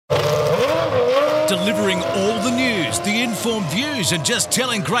delivering all the news, the informed views, and just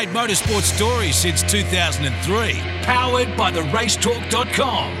telling great motorsport stories since 2003. Powered by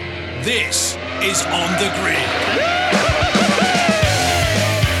theracetalk.com. This is On the Grid.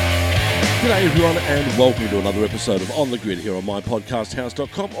 G'day everyone and welcome to another episode of On the Grid here on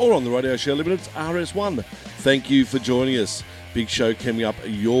mypodcasthouse.com or on the Radio Show Limited's RS1. Thank you for joining us. Big show coming up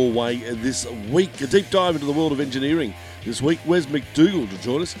your way this week. A deep dive into the world of engineering. This week, Wes McDougall to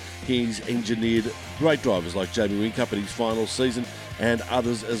join us. He's engineered great drivers like Jamie Whincup in his final season and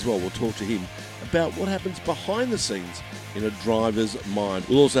others as well. We'll talk to him about what happens behind the scenes in a driver's mind.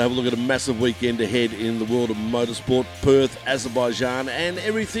 We'll also have a look at a massive weekend ahead in the world of motorsport, Perth, Azerbaijan, and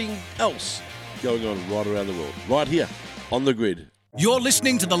everything else going on right around the world. Right here on The Grid. You're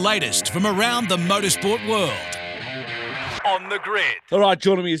listening to the latest from around the motorsport world. On the Grid. All right,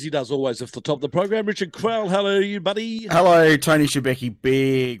 joining me as he does always off the top of the program, Richard Crowell. Hello, you buddy. Hello, Tony Shebeki.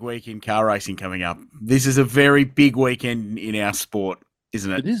 Big weekend car racing coming up. This is a very big weekend in our sport,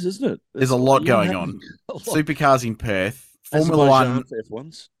 isn't it? It is, isn't it? There's a lot going on. Supercars in Perth, Formula One,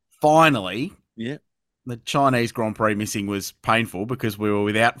 F1s. Finally. Yeah. The Chinese Grand Prix missing was painful because we were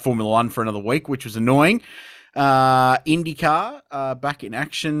without Formula One for another week, which was annoying. IndyCar back in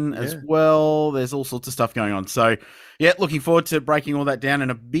action as well. There's all sorts of stuff going on. So, yeah, looking forward to breaking all that down in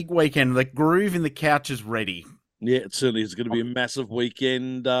a big weekend. The groove in the couch is ready. Yeah, it certainly is going to be a massive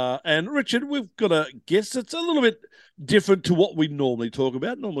weekend. And Richard, we've got a guest that's a little bit different to what we normally talk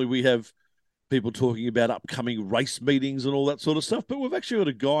about. Normally we have people talking about upcoming race meetings and all that sort of stuff. But we've actually got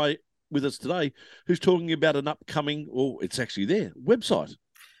a guy with us today who's talking about an upcoming, it's actually there, website.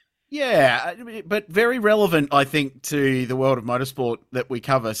 Yeah, but very relevant, I think, to the world of motorsport that we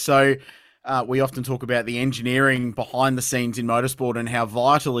cover. So we often talk about the engineering behind the scenes in motorsport and how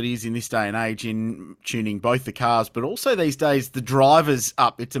vital it is in this day and age in tuning both the cars, but also these days the drivers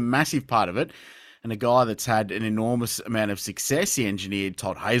up. It's a massive part of it. And a guy that's had an enormous amount of success. He engineered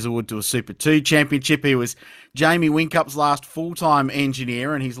Todd Hazelwood to a Super 2 championship. He was Jamie Whincup's last full-time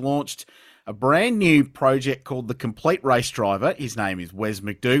engineer, and he's launched a brand new project called The Complete Race Driver. His name is Wes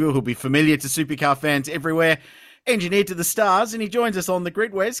McDougall, who'll be familiar to supercar fans everywhere. Engineered to the stars, and he joins us on The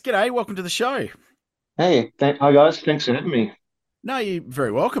Grid. Wes, g'day, welcome to the show. Hey, hi guys, thanks for having me. No, you're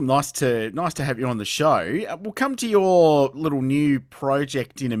very welcome. Nice to have you on the show. We'll come to your little new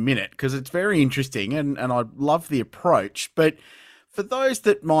project in a minute because it's very interesting and I love the approach. But for those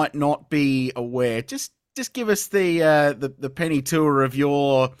that might not be aware, just give us the penny tour of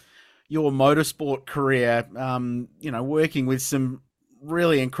your motorsport career. Working with some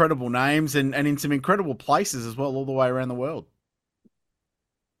really incredible names and in some incredible places as well, all the way around the world.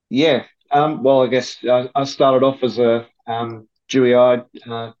 Yeah. Well, I guess I started off as a dewy-eyed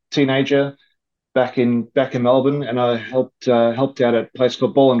teenager back in Melbourne, and I helped out at a place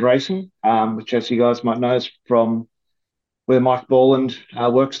called Borland Racing, which, as you guys might know, is from where Mike Borland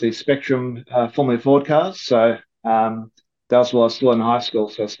works the Spectrum Formula Ford cars. So that was while I was still in high school.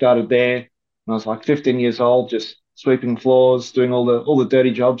 So I started there when I was like 15 years old, just sweeping floors, doing all the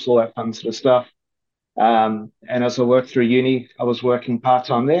dirty jobs, all that fun sort of stuff. And as I worked through uni, I was working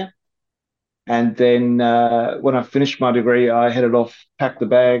part-time there. And then when I finished my degree, I packed the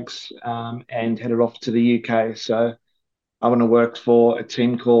bags and headed off to the UK. So I went to work for a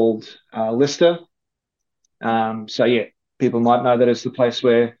team called Lister. People might know that as the place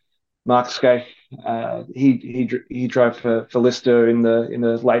where Mark Skaife, he drove for Lister in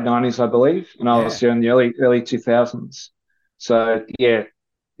the late 90s, I believe, and I was there in the early 2000s. So did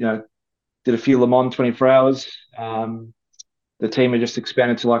a few Le Mans 24 hours. The team had just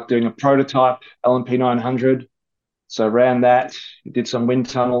expanded to like doing a prototype LMP 900. So around that, did some wind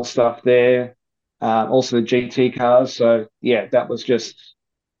tunnel stuff there. Also the GT cars. So that was just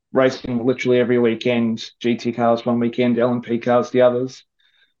racing literally every weekend. GT cars one weekend, LMP cars the others.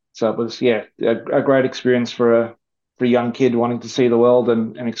 So it was a great experience for a young kid wanting to see the world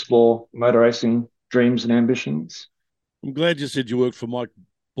and explore motor racing dreams and ambitions. I'm glad you said you worked for Mike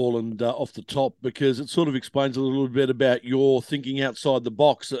Borland off the top, because it sort of explains a little bit about your thinking outside the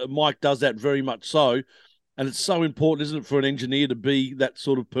box. Mike does that very much so, and it's so important, isn't it, for an engineer to be that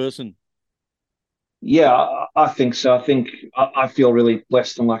sort of person? Yeah, I think so. I feel really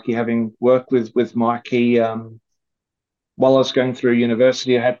blessed and lucky having worked with Mike. He, while I was going through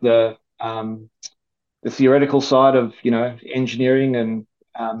university, I had the theoretical side of engineering and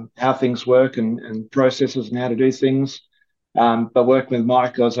how things work and processes and how to do things. But working with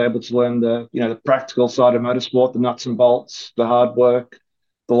Mike, I was able to learn the practical side of motorsport, the nuts and bolts, the hard work,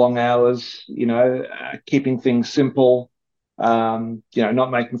 the long hours, keeping things simple,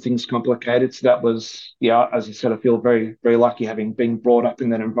 not making things complicated. So that was, as I said, I feel very, very lucky having been brought up in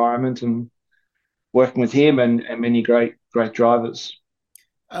that environment. And working with him and many great drivers.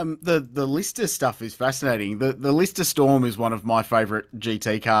 The Lister stuff is fascinating. The Lister Storm is one of my favourite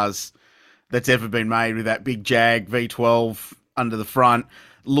GT cars that's ever been made, with that big Jag V12 under the front.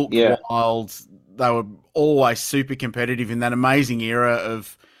 Looked Yeah, wild. They were always super competitive in that amazing era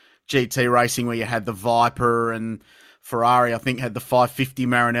of GT racing where you had the Viper, and Ferrari, I think, had the 550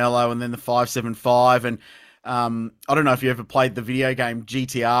 Maranello and then the 575. And I don't know if you ever played the video game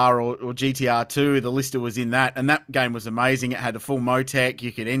GTR or GTR2. The Lister was in that, and that game was amazing. It had a full Motec.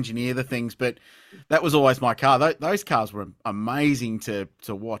 You could engineer the things, but that was always my car. Those cars were amazing to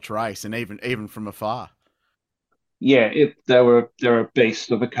watch race, and even from afar. yeah, they were a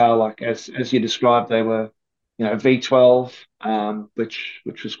beast of a car. Like as you described, they were, V12,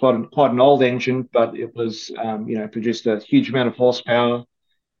 which was quite an old engine, but it was, produced a huge amount of horsepower.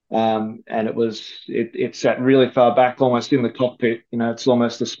 And it sat really far back, almost in the cockpit. It's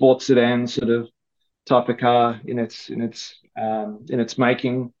almost a sports sedan sort of type of car in its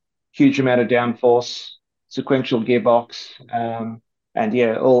making. Huge amount of downforce, sequential gearbox, and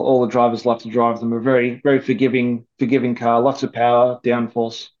yeah, all the drivers love to drive them. A very very forgiving car, lots of power,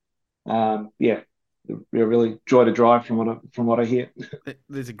 downforce. Yeah, a really joy to drive from what I hear.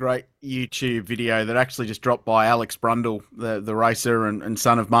 There's a great YouTube video that actually just dropped by Alex Brundle, the racer and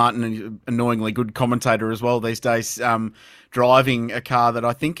son of Martin, and annoyingly good commentator as well these days, driving a car that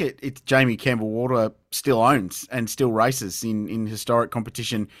I think it's Jamie Campbell Walter still owns and still races in historic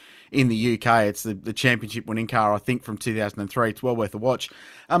competition in the UK. It's the championship winning car, I think, from 2003. It's well worth a watch.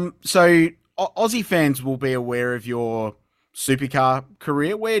 So Aussie fans will be aware of your supercar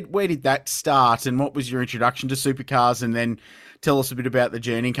career. Where did that start, and what was your introduction to supercars? And then tell us a bit about the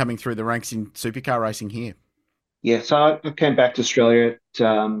journey coming through the ranks in supercar racing here. Yeah, so I came back to Australia at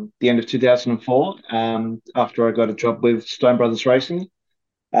the end of 2004, after I got a job with Stone Brothers Racing.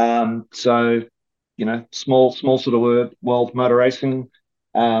 So, small sort of world motor racing.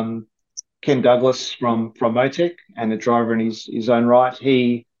 Um, Ken Douglas from Motec, and a driver in his own right.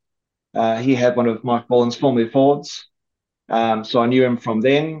 He had one of Mike Wallen's Formula Fords, so I knew him from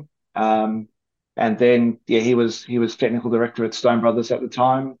then. And then yeah, he was technical director at Stone Brothers at the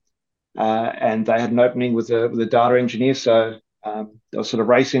time, and they had an opening with a data engineer. So I was sort of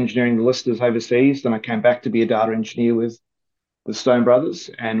race engineering the listers overseas. Then I came back to be a data engineer with Stone Brothers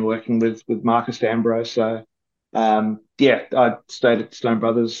and working with Marcus D'Ambro. So yeah, I stayed at Stone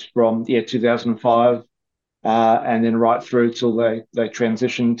Brothers from 2005, and then right through till they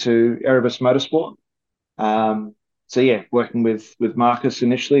transitioned to Erebus Motorsport. So yeah, working with Marcus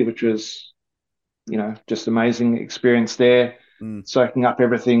initially, which was just amazing experience there, Mm. soaking up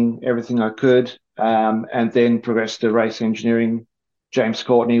everything I could, and then progressed to race engineering James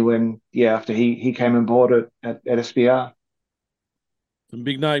Courtney after he came on board at SBR. Some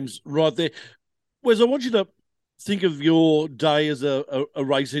big names right there. Wes, I want you to think of your day as a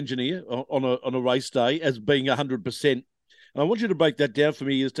race engineer on a race day as being 100%. And I want you to break that down for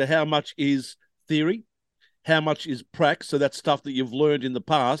me as to how much is theory, how much is prac, so that's stuff that you've learned in the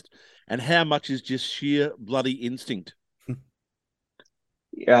past, and how much is just sheer bloody instinct.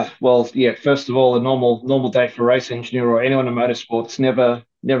 Yeah, well, yeah. First of all, a normal day for a race engineer or anyone in motorsports, never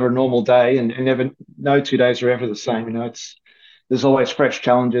a normal day, and never, no 2 days are ever the same. There's always fresh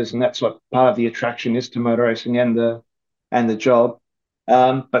challenges, and that's what part of the attraction is to motor racing and the job.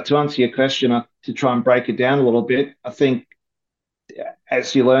 But to answer your question, to try and break it down a little bit, I think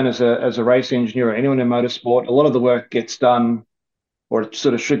as you learn as a race engineer or anyone in motorsport, a lot of the work gets done, or it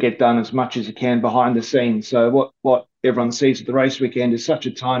sort of should get done as much as you can behind the scenes. So what everyone sees at the race weekend is such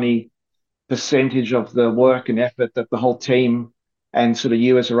a tiny percentage of the work and effort that the whole team and sort of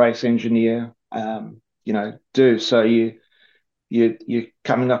you as a race engineer, do. So you're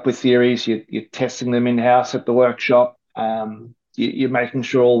coming up with theories, you're testing them in house at the workshop. You're making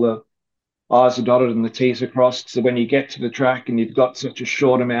sure all the I's are dotted and the T's are crossed. So when you get to the track and you've got such a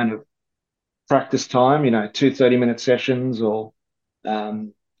short amount of practice time, two 30-minute sessions, or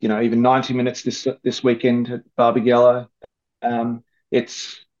even 90 minutes this weekend at Barbagallo.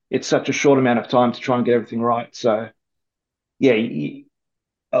 It's such a short amount of time to try and get everything right. So yeah,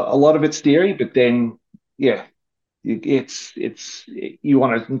 a lot of it's theory, but then yeah, it's you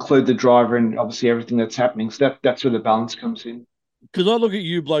want to include the driver and obviously everything that's happening. So that's where the balance comes in. Because I look at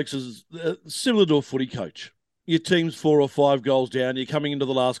you blokes as similar to a footy coach. Your team's 4 or 5 goals down. You're coming into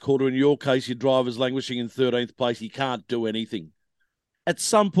the last quarter. In your case, your driver's languishing in 13th place. He can't do anything. At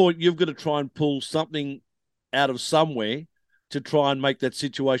some point, you've got to try and pull something out of somewhere to try and make that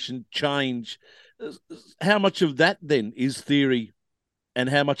situation change. How much of that then is theory, and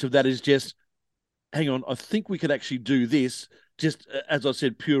how much of that is just, hang on, I think we could actually do this, just as I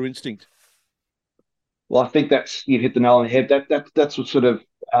said, pure instinct? Well, I think that's you hit the nail on the head. That's what sort of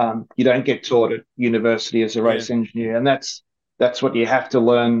you don't get taught at university as a Yeah. race engineer, and that's what you have to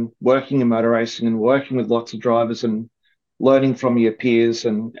learn working in motor racing and working with lots of drivers and learning from your peers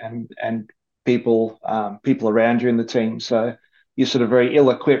and people around you in the team. So you're sort of very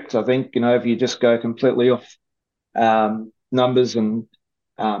ill-equipped, I think. If you just go completely off numbers and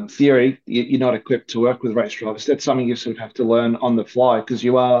theory, you're not equipped to work with race drivers. That's something you sort of have to learn on the fly because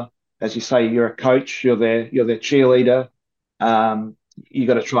you are, as you say, you're a coach, you're their cheerleader. You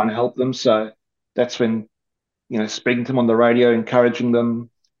got to try and help them. So that's when speaking to them on the radio, encouraging them,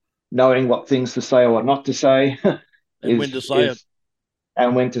 knowing what things to say or what not to say, And when is to say it. is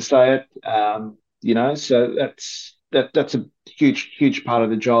and when to say it. So that's a huge part of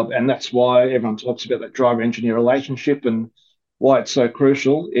the job, and that's why everyone talks about that driver engineer relationship and why it's so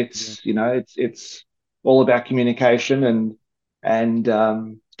crucial. It's all about communication and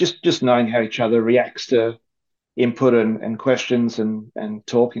just knowing how each other reacts to input and questions and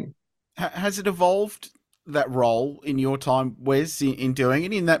talking. Has it evolved, that role, in your time, Wes, in doing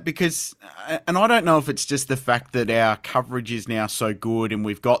it? In that, because, and I don't know if it's just the fact that our coverage is now so good and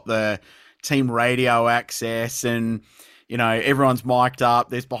we've got the team radio access and, everyone's mic'd up,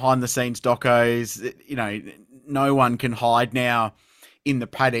 there's behind the scenes docos, no one can hide now in the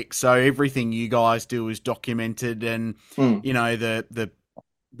paddock. So everything you guys do is documented, and,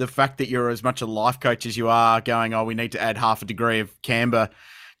 the fact that you're as much a life coach as you are, going, oh, we need to add half a degree of camber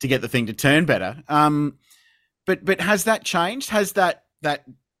to get the thing to turn better. But has that changed? Has that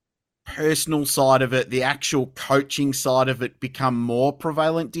personal side of it, the actual coaching side of it, become more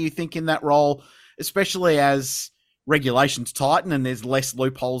prevalent, do you think, in that role, especially as regulations tighten and there's less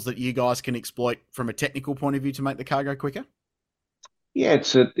loopholes that you guys can exploit from a technical point of view to make the car go quicker? Yeah,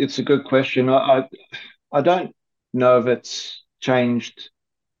 it's a good question. I don't know if it's changed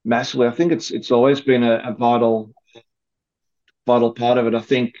massively. I think it's always been a vital part of it. I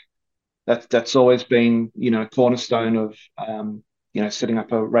think that's always been a cornerstone of setting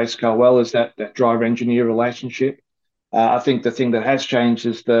up a race car well, is that driver engineer relationship. I think the thing that has changed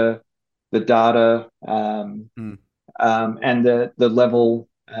is the data and the level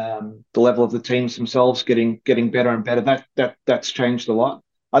of the teams themselves getting better and better. That's changed a lot.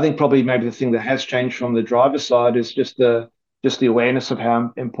 I think probably maybe the thing that has changed from the driver's side is just the awareness of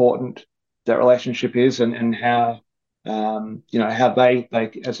how important that relationship is and how how they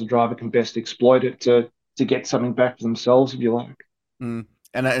as a driver can best exploit it to get something back for themselves, if you like. And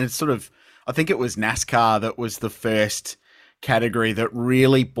it's sort of, I think it was NASCAR that was the first category that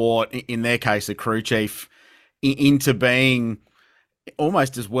really brought, in their case, a crew chief into being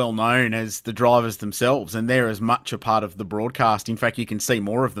almost as well known as the drivers themselves, and they're as much a part of the broadcast. In fact, you can see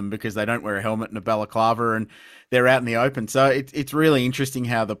more of them because they don't wear a helmet and a balaclava, and they're out in the open. So it's really interesting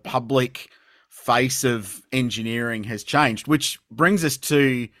how the public face of engineering has changed, which brings us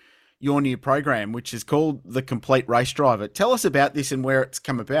to your new program, which is called The Complete Race Driver. Tell us about this and where it's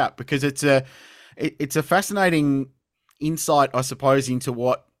come about, because it's a fascinating insight, I suppose, into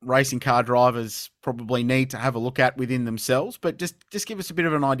what racing car drivers probably need to have a look at within themselves. But just give us a bit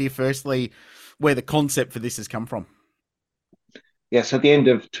of an idea, firstly, where the concept for this has come from. Yes, at the end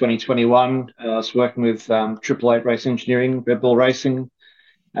of 2021, I was working with Triple Eight Race Engineering, Red Bull Racing,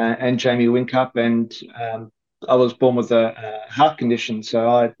 and Jamie Whincup, and I was born with a heart condition.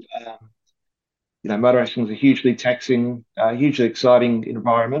 So motor racing was a hugely taxing, hugely exciting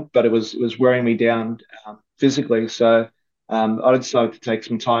environment, but it was wearing me down physically. So I decided to take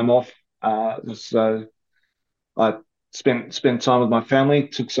some time off. So I spent time with my family,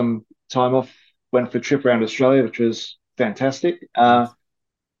 took some time off, went for a trip around Australia, which was fantastic.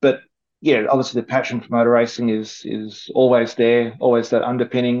 But yeah, obviously the passion for motor racing is always there, always that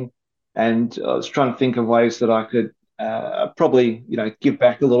underpinning. And I was trying to think of ways that I could probably give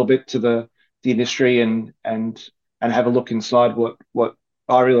back a little bit to the industry and have a look inside what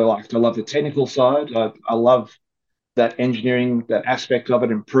I really liked. I love the technical side. I love that engineering, that aspect of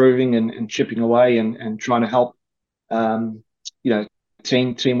it, improving and chipping away and trying to help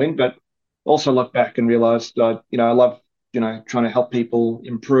team win. But also look back and realized I love trying to help people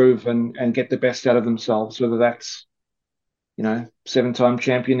improve and get the best out of themselves, whether that's 7-time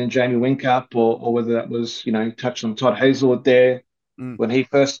champion in Jamie Whincup, or whether that was touched on Todd Hazelwood there when he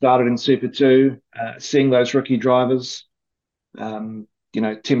first started in Super 2, seeing those rookie drivers.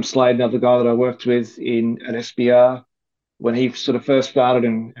 Tim Slade, another guy that I worked with at SBR, when he sort of first started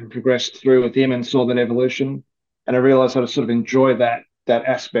and progressed through with him and saw that evolution. And I realized I sort of enjoy that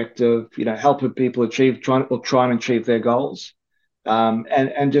aspect of helping people try and achieve their goals,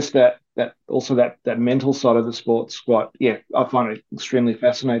 and just that also that mental side of the sport's I find it extremely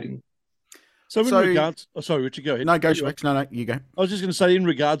fascinating. So in So regards, oh, sorry, Richard, go ahead. no, go Schwex. No, you go. I was just going to say, in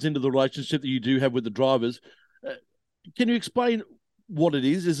regards into the relationship that you do have with the drivers, uh, can you explain what it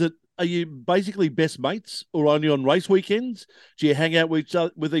is? Are you basically best mates, or only on race weekends? Do you hang out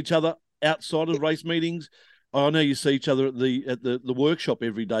with each other outside of race meetings? I know you see each other at the workshop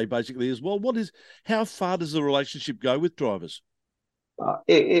every day, basically as well. How far does the relationship go with drivers?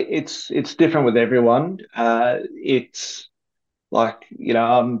 It's different with everyone. It's like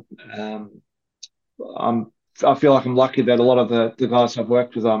I'm I feel like I'm lucky that a lot of the guys I've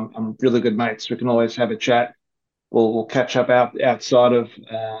worked with, I'm really good mates. We can always have a chat. We'll catch up outside of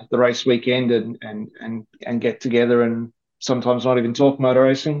the race weekend and get together and sometimes not even talk motor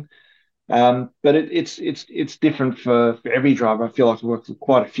racing. But it's different for every driver. I feel like I've worked with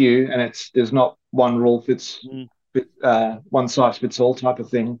quite a few, and there's not one rule Mm. one size fits all type of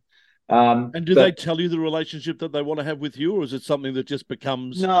thing. And do they But tell you the relationship that they want to have with you, or is it something that just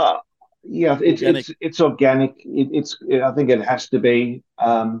becomes no, yeah, organic? it's organic. I think it has to be.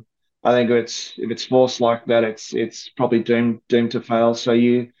 I think if it's forced like that, it's probably doomed to fail. So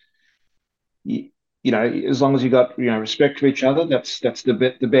you you know, as long as you got respect for each other, that's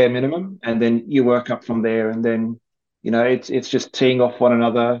the bare minimum, and then you work up from there, and then it's just teeing off one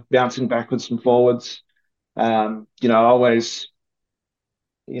another, bouncing backwards and forwards. I always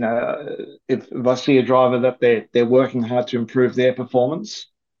if I see a driver that they're working hard to improve their performance,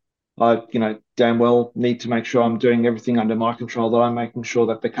 I damn well need to make sure I'm doing everything under my control, that I'm making sure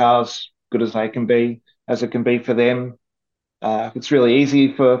that the car's good as they can be, as it can be for them. It's really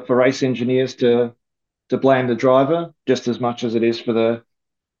easy for race engineers to blame the driver just as much as it is for the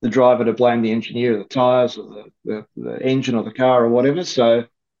driver to blame the engineer, the tires, or the engine, or the car, or whatever. So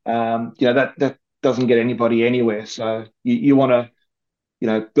that doesn't get anybody anywhere. So you want to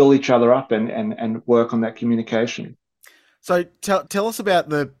build each other up and work on that communication. So tell us about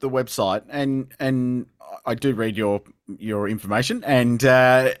the website, and I do read your information, and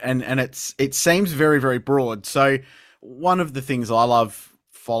it seems very, very broad. So one of the things I love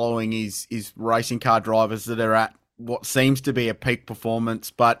following is racing car drivers that are at what seems to be a peak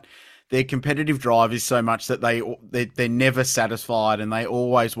performance, but their competitive drive is so much that they're never satisfied, and they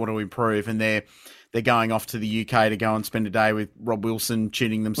always want to improve, and they're going off to the UK to go and spend a day with Rob Wilson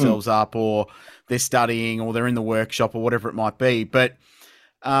tuning themselves up, or they're studying, or they're in the workshop, or whatever it might be. But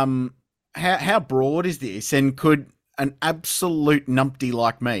how broad is this? And could an absolute numpty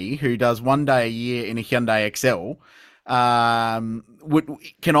like me, who does 1 day a year in a Hyundai Excel,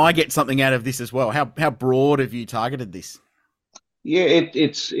 can I get something out of this as well? How broad have you targeted this? Yeah,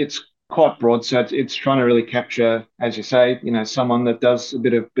 it's quite broad. So it's trying to really capture, as you say, someone that does a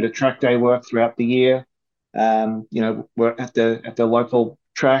bit of track day work throughout the year. We're at the local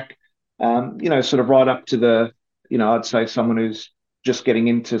track. Sort of right up to I'd say someone who's just getting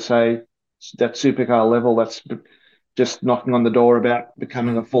into, say, that supercar level. That's just knocking on the door about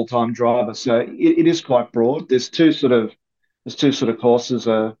becoming a full-time driver. So it is quite broad. There's two sort of courses,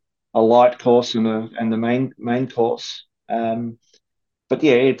 a light course and the main course. But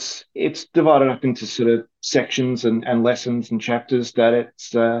yeah, it's divided up into sort of sections and lessons and chapters that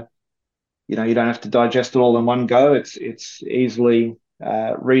you don't have to digest it all in one go. It's easily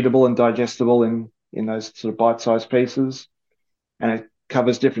readable and digestible in those sort of bite-sized pieces, and it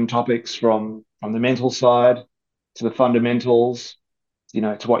covers different topics from the mental side to the fundamentals,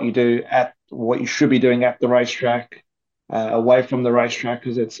 to what you should be doing at the racetrack, away from the racetrack,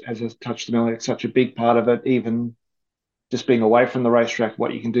 because it's, as I touched on earlier, it's such a big part of it. Even just being away from the racetrack,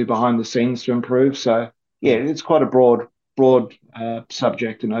 what you can do behind the scenes to improve. So yeah, it's quite a broad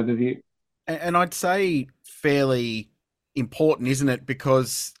subject and overview. And I'd say fairly important, isn't it?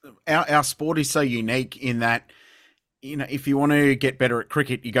 Because our sport is so unique in that, if you want to get better at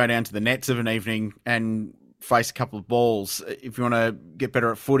cricket, you go down to the nets of an evening and face a couple of balls. If you want to get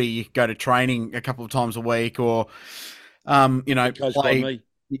better at footy, you go to training a couple of times a week, or play.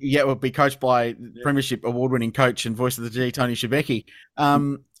 Yeah, will be coached by Premiership award-winning coach and voice of the G, Tony Shebeki.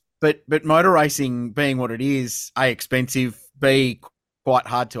 But motor racing, being what it is, A, expensive, B, quite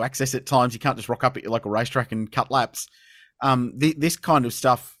hard to access at times. You can't just rock up at your local racetrack and cut laps. This kind of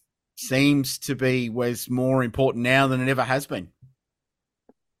stuff seems to be was more important now than it ever has been.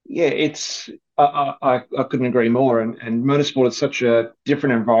 Yeah, I couldn't agree more. And motorsport is such a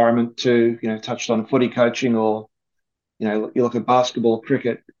different environment to, touched on footy coaching, or you look at basketball,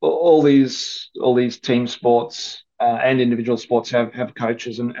 cricket, all these team sports and individual sports have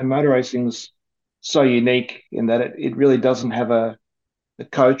coaches, and motor racing's so unique in that it really doesn't have a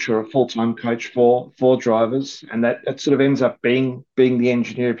coach or a full-time coach for drivers, and that sort of ends up being the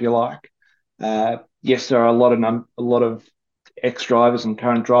engineer, if you like. Yes, there are a lot of ex-drivers and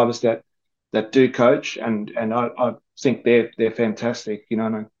current drivers that that do coach, and I think they're fantastic. You know,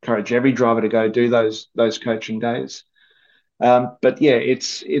 and I encourage every driver to go do those coaching days. But yeah,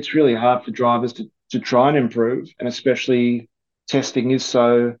 it's really hard for drivers to try and improve, and especially testing is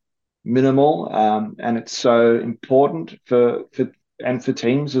so minimal, and it's so important for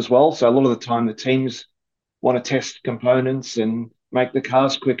teams as well. So a lot of the time, the teams want to test components and make the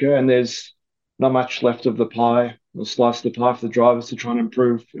cars quicker, and there's not much left of the pie or slice of the pie for the drivers to try and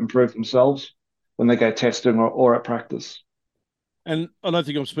improve themselves when they go testing or at practice. And I don't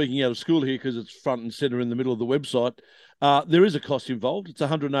think I'm speaking out of school here because it's front and center in the middle of the website. There is a cost involved. It's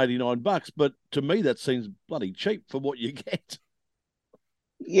 $189, but to me that seems bloody cheap for what you get.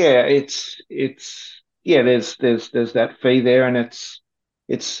 Yeah, there's that fee there, and it's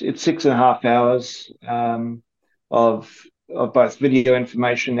 6.5 hours of both video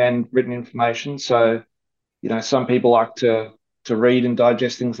information and written information. So, you know, some people like to read and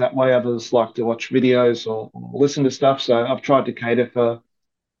digest things that way. Others like to watch videos or listen to stuff. So I've tried to cater for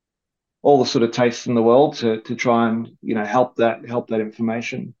all the sort of tastes in the world to try and, you know, help that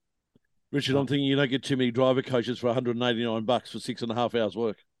information. Richard, I'm thinking you don't get too many driver coaches for $189 for 6.5 hours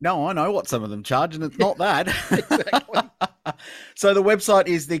work. No, I know what some of them charge, and it's not that. Exactly. So the website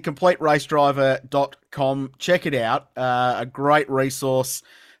is thecompleteracedriver.com. Check it out. A great resource,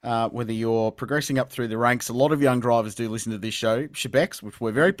 whether you're progressing up through the ranks. A lot of young drivers do listen to this show, Shebex, which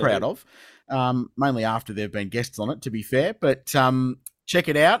we're very proud of, mainly after they've been guests on it, to be fair. But check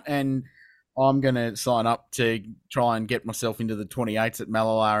it out, and I'm going to sign up to try and get myself into the 28s at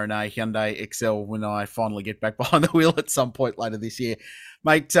Mallala and a Hyundai Excel when I finally get back behind the wheel at some point later this year.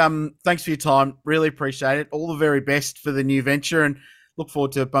 Mate, thanks for your time. Really appreciate it. All the very best for the new venture, and look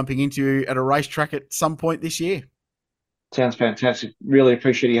forward to bumping into you at a racetrack at some point this year. Sounds fantastic. Really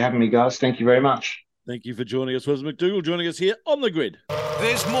appreciate you having me, guys. Thank you very much. Thank you for joining us. Wes McDougall joining us here on The Grid.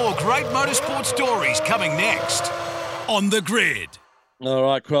 There's more great motorsport stories coming next on The Grid. All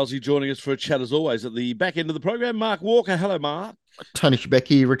right, Kralsey joining us for a chat as always at the back end of the program. Mark Walker. Hello, Mark. Tony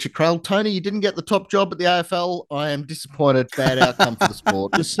Shebeki, Richard Krell. Tony, you didn't get the top job at the AFL. I am disappointed. Bad outcome for the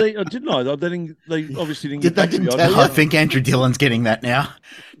sport. You see, didn't I? They obviously didn't Did get they back to me. tell you? I think Andrew Dillon's getting that now.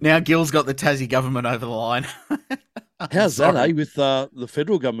 Now Gil's got the Tassie government over the line. How's that, eh? With the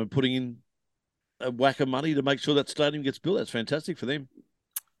federal government putting in a whack of money to make sure that stadium gets built. That's fantastic for them.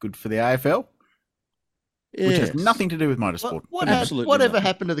 Good for the AFL. Yes. Which has nothing to do with motorsport. Whatever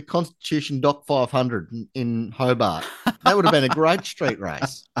happened to the Constitution Dock 500 in Hobart? That would have been a great street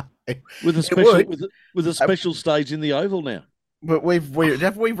race. With a special stage in the Oval now. But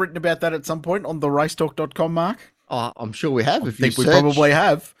have we written about that at some point on the racetalk.com, Mark? Oh, I'm sure we have. I think we probably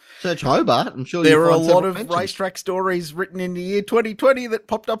have. Search Hobart. I'm sure there are a lot of racetrack stories written in the year 2020 that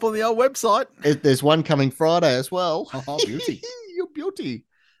popped up on the old website. There's one coming Friday as well. Oh, beauty. You're beauty.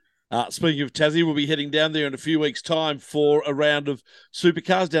 Speaking of Tassie, we'll be heading down there in a few weeks' time for a round of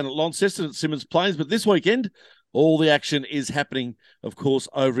supercars down at Launceston at Simmons Plains. But this weekend, all the action is happening, of course,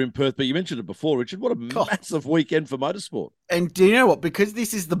 over in Perth. But you mentioned it before, Richard. What a massive weekend for motorsport. And do you know what? Because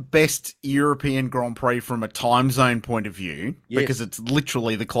this is the best European Grand Prix from a time zone point of view, because it's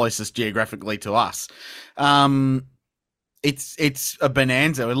literally the closest geographically to us, it's a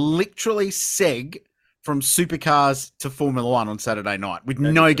bonanza. It literally seg from supercars to Formula One on Saturday night with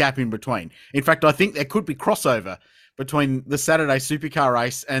no gap in between. In fact, I think there could be crossover between the Saturday supercar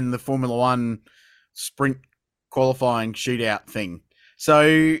race and the Formula One sprint qualifying shootout thing. So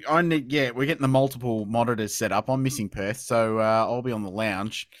we're getting the multiple monitors set up. I'm missing Perth, so I'll be on the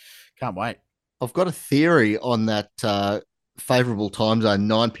lounge. Can't wait. I've got a theory on that favourable time zone,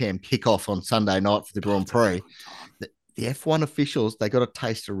 9 p.m. kickoff on Sunday night for the Grand Prix. The F1 officials, they got a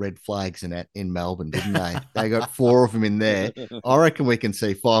taste of red flags in Melbourne, didn't they? They got 4 of them in there. I reckon we can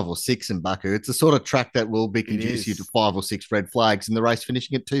see 5 or 6 in Baku. It's the sort of track that will be conducive to 5 or 6 red flags, and the race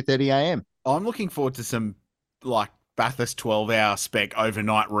finishing at 2:30 a.m. I'm looking forward to some Bathurst 12-hour spec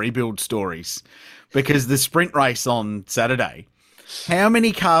overnight rebuild stories, because the sprint race on Saturday, how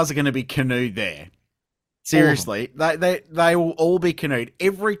many cars are going to be canoed there? Seriously, they will all be canoed.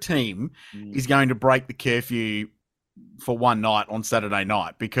 Every team is going to break the curfew for one night on Saturday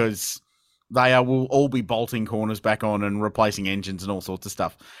night, because will all be bolting corners back on and replacing engines and all sorts of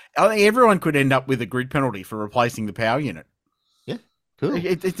stuff. I think everyone could end up with a grid penalty for replacing the power unit. Yeah, cool.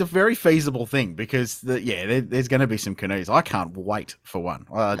 It's a very feasible thing, because there's going to be some canoes. I can't wait for one.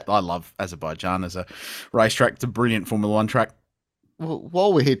 I love Azerbaijan as a racetrack. It's a brilliant Formula One track. Well,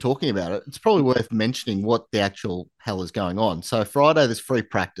 while we're here talking about it, it's probably worth mentioning what the actual hell is going on. So Friday, there's free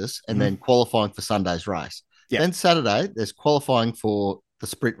practice and then qualifying for Sunday's race. Yeah. Then Saturday, there's qualifying for the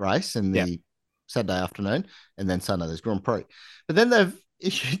sprint race in the Saturday afternoon, and then Sunday there's Grand Prix. But then they've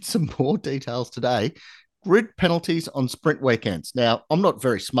issued some more details today. Grid penalties on sprint weekends. Now, I'm not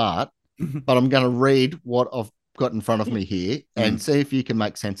very smart, but I'm going to read what I've got in front of me here and see if you can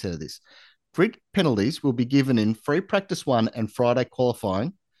make sense out of this. Grid penalties will be given in free practice 1 and Friday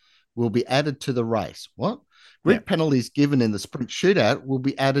qualifying will be added to the race. What? Grid penalties given in the sprint shootout will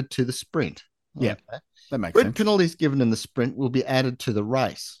be added to the sprint. Yeah, okay. That makes sense. Grid penalties given in the sprint will be added to the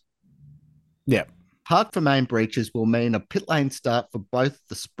race. Yeah. Park for main breaches will mean a pit lane start for both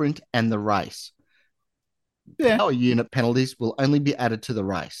the sprint and the race. Yeah. Power unit penalties will only be added to the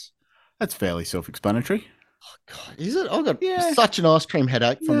race. That's fairly self-explanatory. Oh, God, is it? I've got such an ice cream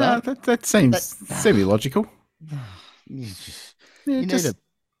headache from that. That seems semi-logical. You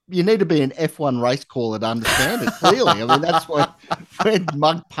need to be an F1 race caller to understand it, clearly. I mean, that's where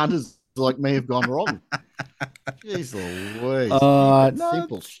mug punters like me have gone wrong. Jeez Louise.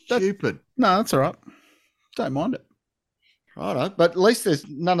 Simple, stupid. No, that's all right. Don't mind it. Righto. But at least there's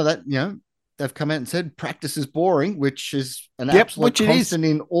none of that, they've come out and said practice is boring, which is an absolute constant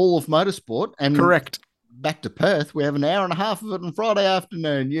in all of motorsport. And correct. Back to Perth, we have an hour and a half of it on Friday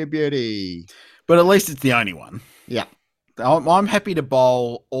afternoon. You beauty. But at least it's the only one. Yeah. I'm happy to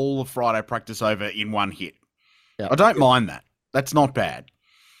bowl all of Friday practice over in one hit. Yeah. I don't mind that. That's not bad.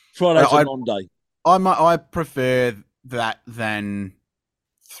 Friday's a non-day. I prefer that than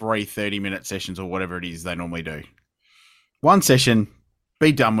 3 30-minute sessions or whatever it is they normally do. One session,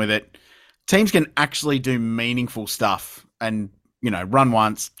 be done with it. Teams can actually do meaningful stuff and, run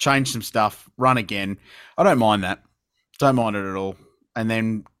once, change some stuff, run again. I don't mind that. Don't mind it at all. And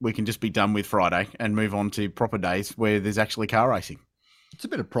then we can just be done with Friday and move on to proper days where there's actually car racing. It's a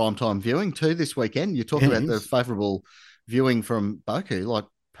bit of primetime viewing too this weekend. You talk about the favourable viewing from Baku, like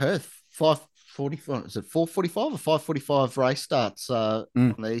Perth, 5:45. Is it 4:45 or 5:45 race starts on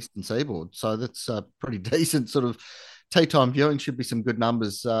the eastern seaboard? So that's pretty decent sort of tea time viewing. Should be some good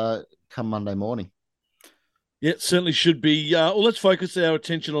numbers come Monday morning. Yeah, it certainly should be. Let's focus our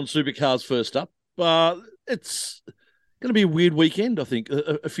attention on supercars first up. It's going to be a weird weekend, I think.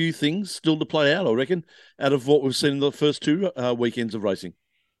 A few things still to play out, I reckon, out of what we've seen in the first 2 weekends of racing.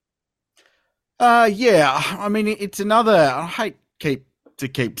 Yeah, I mean, it's another, I hate to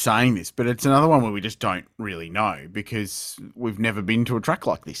keep saying this, but it's another one where we just don't really know because we've never been to a track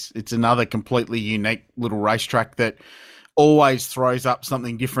like this. It's another completely unique little racetrack that always throws up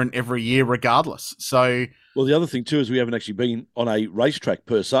something different every year regardless. So, well, the other thing too is we haven't actually been on a racetrack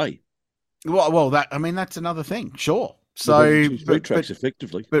per se. Well, that's another thing, sure. So, tracks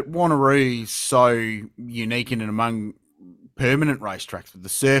effectively. But Wanneroo's so unique in and among permanent racetracks with the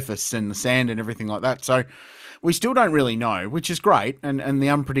surface and the sand and everything like that. So we still don't really know, which is great. And the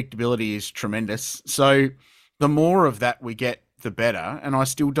unpredictability is tremendous. So the more of that we get, the better. And I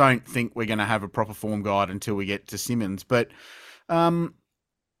still don't think we're going to have a proper form guide until we get to Simmons. But, I'm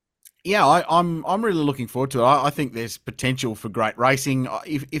really looking forward to it. I think there's potential for great racing.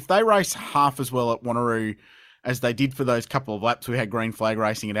 If they race half as well at Wanneroo as they did for those couple of laps we had green flag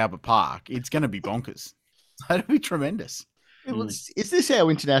racing at Albert Park, it's going to be bonkers. It'll be tremendous. Is this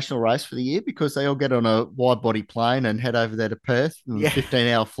our international race for the year? Because they all get on a wide body plane and head over there to Perth in a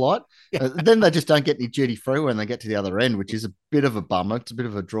 15-hour flight. Then they just don't get any duty free when they get to the other end, which is a bit of a bummer. It's a bit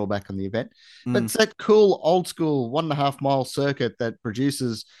of a drawback on the event. But it's that cool old school 1.5 mile circuit that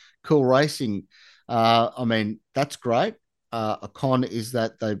produces cool racing. I mean, that's great. A con is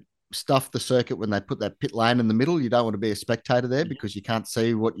that they stuff the circuit when they put that pit lane in the middle. You don't want to be a spectator there because you can't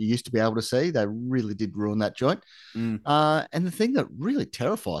see what you used to be able to see. They really did ruin that joint. And the thing that really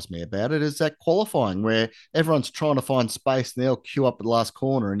terrifies me about it is that qualifying where everyone's trying to find space and they'll queue up at the last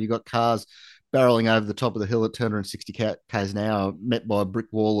corner and you've got cars barreling over the top of the hill at 260 k's an hour met by a brick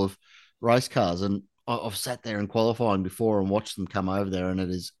wall of race cars. And I've sat there in qualifying before and watched them come over there, and it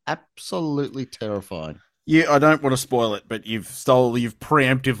is absolutely terrifying. Yeah, I don't want to spoil it, but you've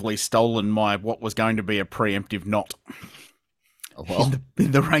preemptively stolen what was going to be a preemptive knot. Oh, well,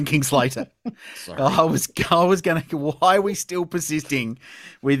 in the rankings later. Sorry. I was going to. Why are we still persisting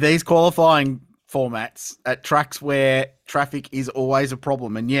with these qualifying formats at tracks where traffic is always a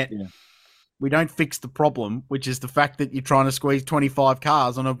problem, and yet we don't fix the problem, which is the fact that you're trying to squeeze 25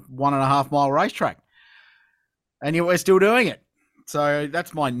 cars on a 1.5 mile racetrack, and yet we're still doing it. So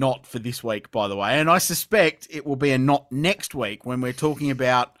that's my knot for this week, by the way. And I suspect it will be a knot next week when we're talking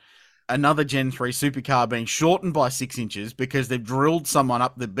about another Gen 3 supercar being shortened by 6 inches because they've drilled someone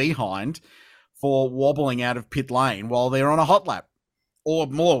up the behind for wobbling out of pit lane while they're on a hot lap. Or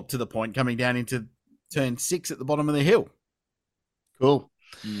more to the point, coming down into turn 6 at the bottom of the hill. Cool.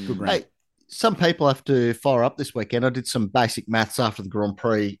 Good Hey, some people have to fire up this weekend. I did some basic maths after the Grand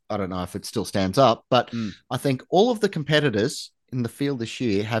Prix. I don't know if it still stands up, but I think all of the competitors in the field this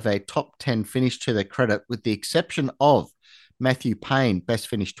year have a top 10 finish to their credit, with the exception of Matthew Payne, best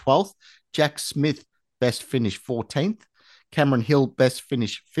finish 12th, Jack Smith, best finish 14th, Cameron Hill, best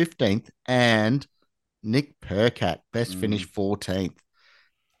finish 15th, and Nick Percat, best finish 14th.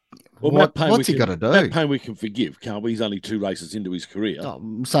 Well, What's he got to do? Matt Payne we can forgive, can't we? He's only 2 races into his career.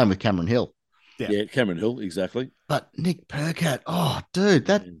 Oh, same with Cameron Hill. Yeah, Cameron Hill, exactly. But Nick Percat, oh,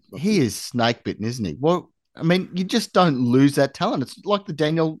 dude, he is snake bitten, isn't he? Well, I mean, you just don't lose that talent. It's like the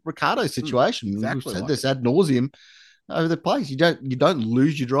Daniel Ricciardo situation. Exactly. We've said this ad nauseum over the place. You don't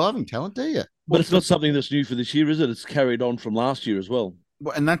lose your driving talent, do you? But it's not something that's new for this year, is it? It's carried on from last year as well.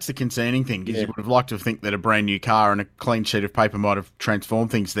 Well, and that's the concerning thing, because you would have liked to think that a brand new car and a clean sheet of paper might have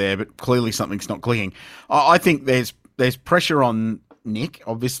transformed things there, but clearly something's not clicking. I think there's pressure on Nick,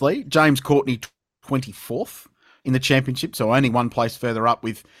 obviously. James Courtney, 24th in the championship, so only one place further up,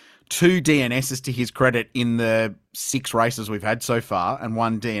 with 2 DNSs to his credit in the 6 races we've had so far, and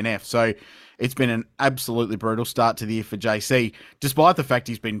 1 DNF. So it's been an absolutely brutal start to the year for JC, despite the fact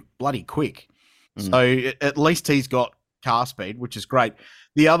he's been bloody quick. So at least he's got car speed, which is great.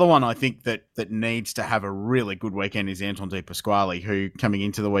 The other one I think that needs to have a really good weekend is Anton De Pasquale, who coming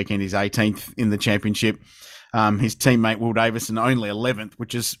into the weekend is 18th in the championship. His teammate Will Davison only 11th,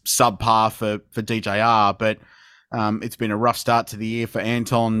 which is subpar for DJR, but it's been a rough start to the year for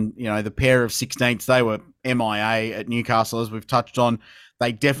Anton. You know, the pair of 16ths, they were MIA at Newcastle, as we've touched on.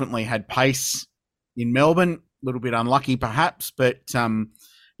 They definitely had pace in Melbourne, a little bit unlucky perhaps, but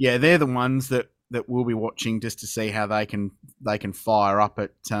they're the ones that we'll be watching just to see how they can fire up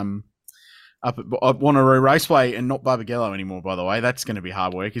at Wanneroo Raceway, and not Barbagallo anymore, by the way. That's going to be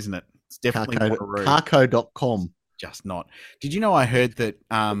hard work, isn't it? It's definitely Wanneroo. Carco.com. Just not. Did you know I heard that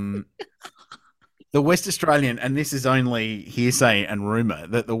the West Australian, and this is only hearsay and rumour,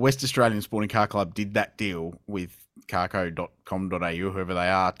 that the West Australian Sporting Car Club did that deal with carco.com.au, whoever they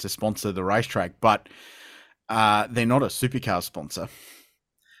are, to sponsor the racetrack, but they're not a supercar sponsor.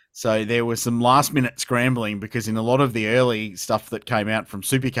 So there was some last-minute scrambling, because in a lot of the early stuff that came out from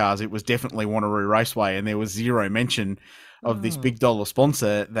supercars, it was definitely Wanneroo Raceway, and there was zero mention of this big dollar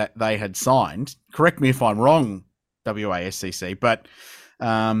sponsor that they had signed. Correct me if I'm wrong, WASCC, but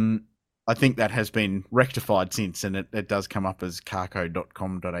I think that has been rectified since, and it does come up as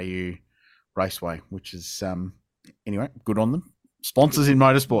carco.com.au Raceway, which is, anyway, good on them. Sponsors in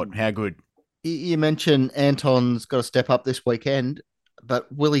motorsport, how good. You mentioned Anton's got to step up this weekend. But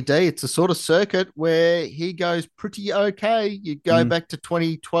Willie D, it's a sort of circuit where he goes pretty okay. You go back to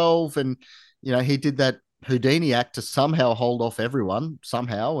 2012 and, you know, he did that Houdini act to somehow hold off everyone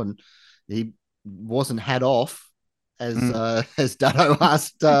somehow. And he wasn't had off as Dado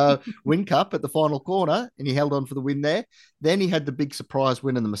asked Whincup at the final corner, and he held on for the win there. Then he had the big surprise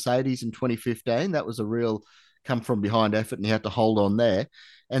win in the Mercedes in 2015. That was a real come from behind effort, and he had to hold on there.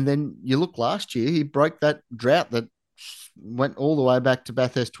 And then you look last year, he broke that drought that went all the way back to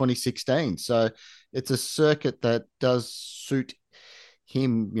Bathurst 2016. So it's a circuit that does suit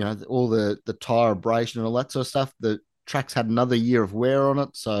him, you know, all the tyre abrasion and all that sort of stuff. The track's had another year of wear on it.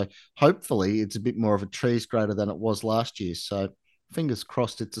 So hopefully it's a bit more of a trees grader than it was last year. So fingers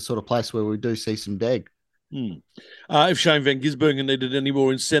crossed it's the sort of place where we do see some deg. If Shane Van Gisbergen needed any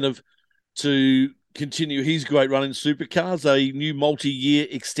more incentive to continue his great run in supercars, a new multi-year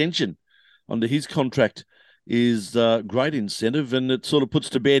extension under his contract is great incentive, and it sort of puts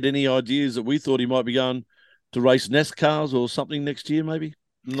to bed any ideas that we thought he might be going to race NASCARs or something next year, maybe.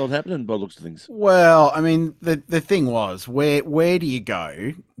 Not happening by the looks of things. Well, I mean, the thing was, where do you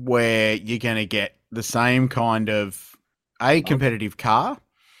go where you're going to get the same kind of competitive car,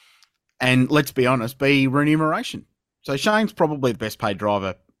 and let's be honest, B, remuneration. So Shane's probably the best paid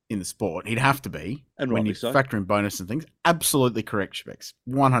driver in the sport. He'd have to be, and when you factor in bonus and things. Absolutely correct, Specs.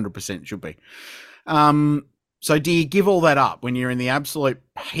 100% should be. So do you give all that up when you're in the absolute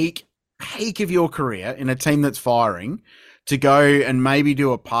peak of your career in a team that's firing, to go and maybe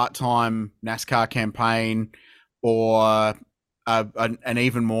do a part-time NASCAR campaign or an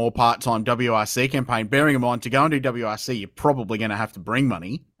even more part-time WRC campaign? Bearing in mind, to go and do WRC, you're probably going to have to bring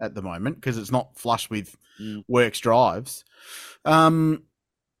money at the moment because it's not flush with works drives. And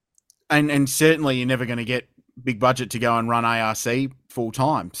certainly you're never going to get big budget to go and run ARC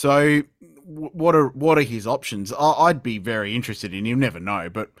full-time. So what are his options? I'd be very interested in. You never know,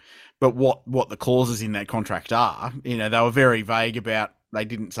 but what the clauses in that contract are. You know, they were very vague about. They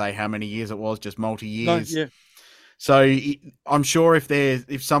didn't say how many years it was, just multi-years. No, yeah. So I'm sure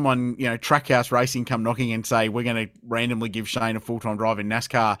if someone, you know, Trackhouse Racing come knocking and say we're going to randomly give Shane a full-time drive in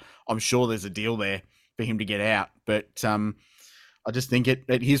NASCAR, I'm sure there's a deal there for him to get out. But I just think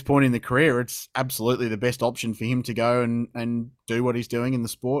at his point in the career, it's absolutely the best option for him to go and do what he's doing in the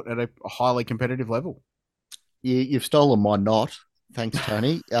sport at a highly competitive level. You've stolen my knot. Thanks,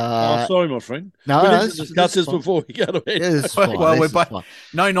 Tony. Sorry, my friend. No, We no, need to discuss this before we go to bed. It's fine. Well, we're both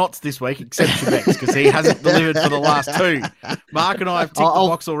no knots this week, except Shebex, because he hasn't delivered for the last two. Mark and I have ticked the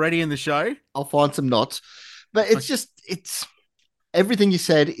box already in the show. I'll find some knots. But it's everything you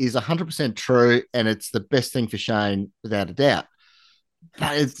said is 100% true, and it's the best thing for Shane, without a doubt.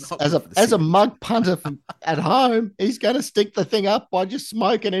 But it's, as a mug punter at home, he's going to stick the thing up by just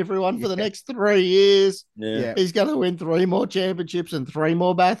smoking everyone for the next 3 years. Yeah. He's going to win 3 more championships and 3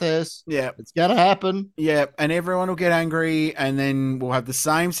 more Bathursts. Yeah. It's going to happen. Yeah, and everyone will get angry, and then we'll have the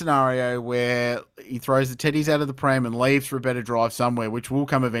same scenario where he throws the teddies out of the pram and leaves for a better drive somewhere, which will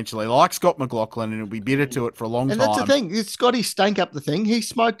come eventually, like Scott McLaughlin, and he'll be bitter to it for a long time. And that's the thing. Scotty stank up the thing. He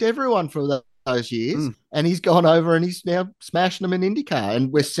smoked everyone for those years, and he's gone over and he's now smashing them in IndyCar,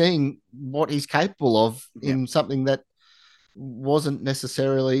 and we're seeing what he's capable of in something that wasn't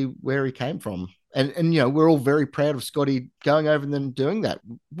necessarily where he came from. And we're all very proud of Scotty going over and then doing that.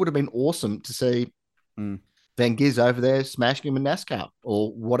 Would have been awesome to see Van Giz over there smashing him in NASCAR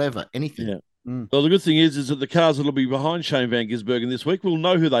or whatever, anything. Yeah. Well, the good thing is that the cars that'll be behind Shane Van Gisbergen this week will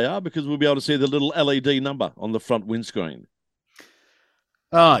know who they are, because we'll be able to see the little LED number on the front windscreen.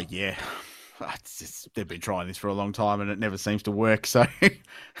 Oh, yeah. They've been trying this for a long time and it never seems to work. So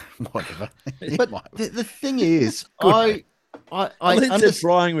whatever. But the thing is, I understand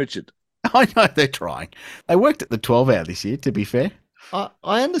trying, Richard. I know they're trying. They worked at the 12 hour this year, to be fair.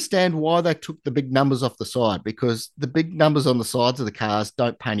 I understand why they took the big numbers off the side, because the big numbers on the sides of the cars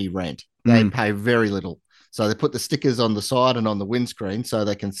don't pay any rent. They pay very little. So they put the stickers on the side and on the windscreen so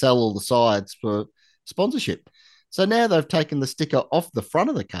they can sell all the sides for sponsorship. So now they've taken the sticker off the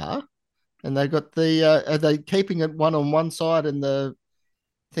front of the car, and they've got are they keeping it one on one side and the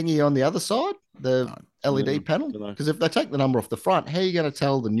thingy on the other side, the LED panel? Because if they take the number off the front, how are you going to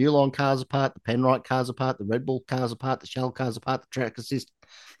tell the Newline cars apart, the Penrite cars apart, the Red Bull cars apart, the Shell cars apart, the Track Assist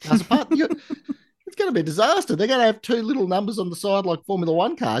cars apart? It's going to be a disaster. They're going to have 2 little numbers on the side like Formula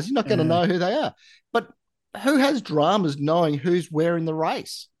One cars. You're not going to know who they are. But who has dramas knowing who's where in the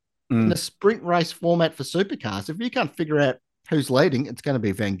race? In a sprint race format for supercars, if you can't figure out who's leading, it's going to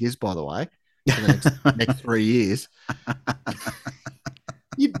be Van Giz, by the way, for the next 3 years.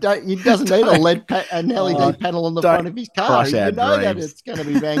 He doesn't need an LED panel on the front of his car. You know that it's going to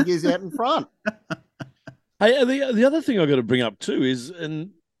be Van Giz out in front. Hey, the other thing I've got to bring up too is,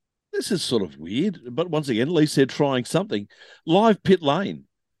 and this is sort of weird, but once again, at least they're trying something. Live pit lane.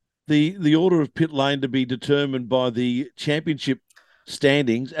 The order of pit lane to be determined by the championship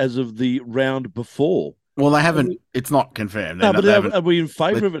standings as of the round before. Well, they haven't. It's not confirmed. No, but are we in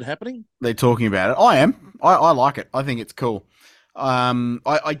favour of it happening? They're talking about it. I am. I like it. I think it's cool.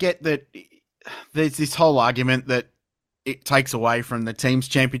 I get that there's this whole argument that it takes away from the team's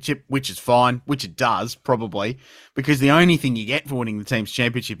championship, which is fine, which it does probably, because the only thing you get for winning the team's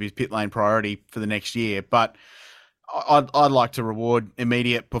championship is pit lane priority for the next year. But I'd like to reward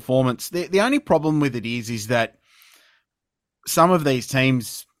immediate performance. The only problem with it is that some of these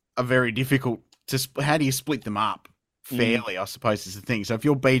teams are very difficult to. How do you split them up fairly? I suppose is the thing. So if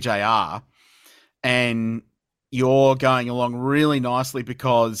you're BJR and you're going along really nicely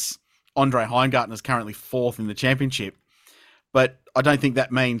because Andre Heingartner is currently 4th in the championship, but I don't think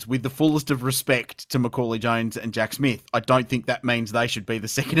that means, with the fullest of respect to Macaulay Jones and Jack Smith, I don't think that means they should be the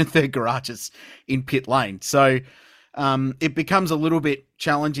 2nd and 3rd garages in pit lane. So it becomes a little bit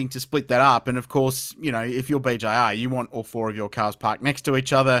challenging to split that up. And of course, if you're BJR, you want all 4 of your cars parked next to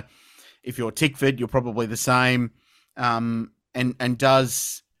each other. If you're Tickford, you're probably the same. And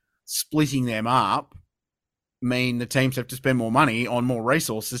does splitting them up mean the teams have to spend more money on more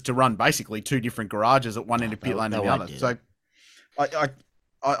resources to run basically 2 different garages at one end of pit lane and the other? So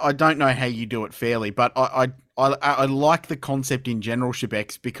I don't know how you do it fairly, but I like the concept in general,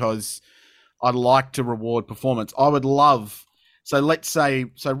 Shebex, because I'd like to reward performance. I would love, so let's say,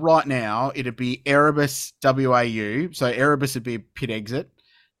 right now it'd be Erebus WAU. So Erebus would be a pit exit.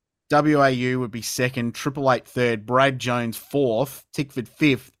 WAU would be 2nd, 888 3rd, Brad Jones 4th, Tickford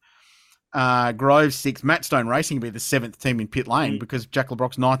 5th, Grove 6th, Matt Stone Racing would be the 7th team in pit lane because Jack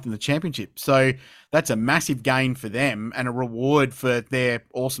LeBrock's 9th in the championship. So that's a massive gain for them and a reward for their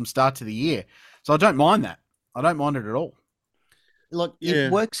awesome start to the year. So I don't mind that. I don't mind it at all. Look, it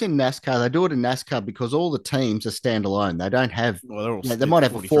works in NASCAR. They do it in NASCAR because all the teams are standalone. They don't have. Well, they might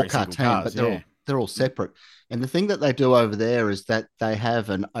have a 4-car team, cars, but they're all separate. And the thing that they do over there is that they have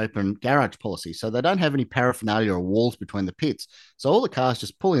an open garage policy, so they don't have any paraphernalia or walls between the pits. So all the cars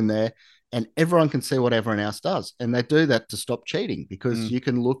just pull in there, and everyone can see what everyone else does. And they do that to stop cheating because you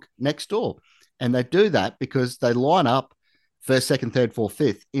can look next door. And they do that because they line up first, second, third, fourth,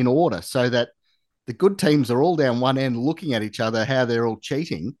 fifth in order so that the good teams are all down one end looking at each other, how they're all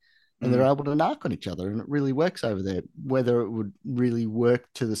cheating, and they're able to narc on each other. And it really works over there. Whether it would really work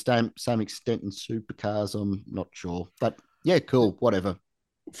to the same extent in supercars, I'm not sure. But yeah, cool, whatever.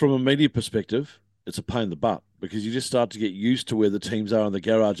 From a media perspective, it's a pain in the butt because you just start to get used to where the teams are in the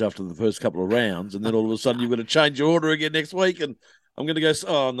garage after the first couple of rounds, and then all of a sudden you've got to change your order again next week, and I'm going to go,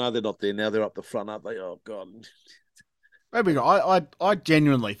 oh, no, they're not there now. They're up the front, aren't they? Oh, God. Maybe I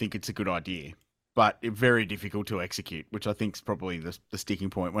genuinely think it's a good idea, but very difficult to execute, which I think is probably the sticking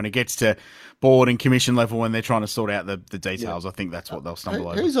point. When it gets to board and commission level, when they're trying to sort out the details, I think that's what they'll stumble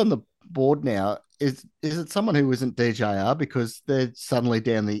over. Who's on the board now? Is it someone who isn't DJR because they're suddenly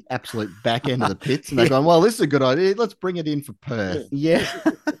down the absolute back end of the pits and they're going, well, this is a good idea. Let's bring it in for Perth. Yeah.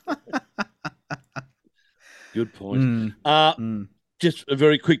 Good point. Just a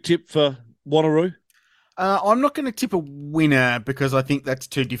very quick tip for Wanneroo. I'm not going to tip a winner because I think that's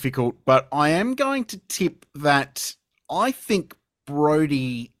too difficult, but I am going to tip that I think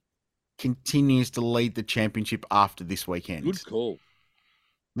Brody continues to lead the championship after this weekend. Good call.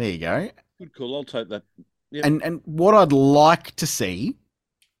 There you go. Good call. I'll take that. Yep. And what I'd like to see,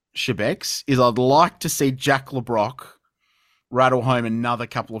 Shebex, is I'd like to see Jack LeBrock rattle home another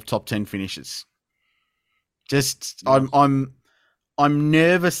couple of top 10 finishes. Just nice. I'm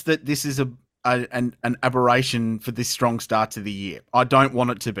nervous that this is an aberration for this strong start to the year. I don't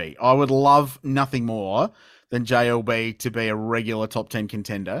want it to be. I would love nothing more than JLB to be a regular top 10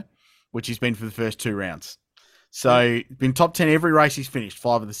 contender, which he's been for the first 2 rounds. So been top 10 every race he's finished,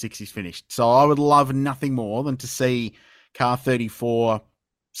 5 of the 6 he's finished. So I would love nothing more than to see car 34,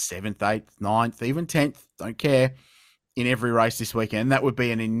 7th, 8th, 9th, even 10th, don't care, in every race this weekend. That would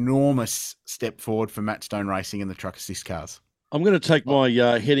be an enormous step forward for Matt Stone Racing and the truck assist cars. I'm going to take my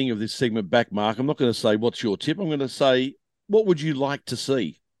heading of this segment back, Mark. I'm not going to say what's your tip. I'm going to say, what would you like to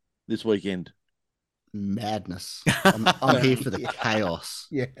see this weekend? Madness. I'm here for the chaos.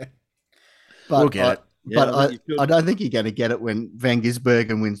 Yeah. But we'll get it. But I don't think you're going to get it when Van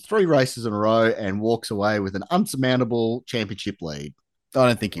Gisbergen wins 3 races in a row and walks away with an unsurmountable championship lead. I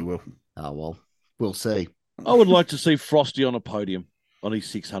don't think he will. Oh, well, we'll see. I would like to see Frosty on a podium on his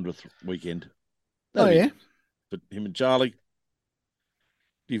 600th weekend. Yeah? But him and Charlie,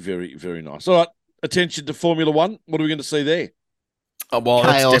 be very, very nice. All right, attention to Formula One. What are we going to see there? Oh, well,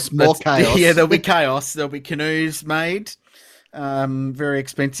 chaos, more chaos. Yeah, there'll be chaos. There'll be canoes made, very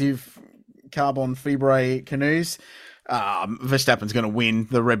expensive carbon fibre canoes. Verstappen's going to win.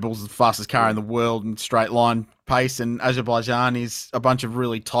 The Red Bull's the fastest car in the world in straight line pace, and Azerbaijan is a bunch of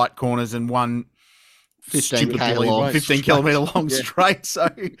really tight corners and one 15 kilometre long straight. So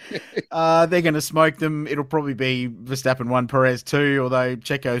they're going to smoke them. It'll probably be Verstappen 1, Perez 2, although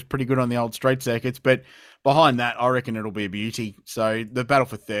Checo's pretty good on the old straight circuits. But behind that, I reckon it'll be a beauty. So the battle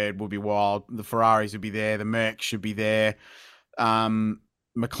for third will be wild. The Ferraris will be there. The Mercs should be there.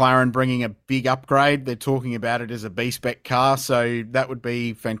 McLaren bringing a big upgrade. They're talking about it as a B-spec car, so that would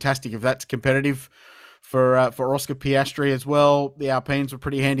be fantastic if that's competitive for Oscar Piastri as well. The Alpines were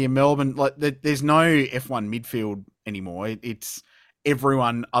pretty handy in Melbourne. Like there's no F1 midfield anymore. It's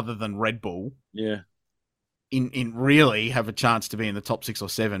everyone other than Red Bull. Yeah. In really have a chance to be in the top 6 or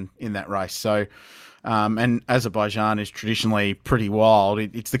 7 in that race. So, and Azerbaijan is traditionally pretty wild.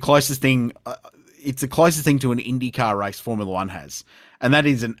 It's the closest thing. It's the closest thing to an IndyCar race Formula One has. And that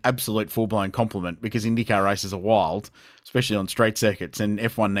is an absolute full-blown compliment because IndyCar races are wild, especially on straight circuits, and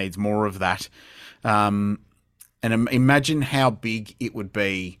F1 needs more of that. And imagine how big it would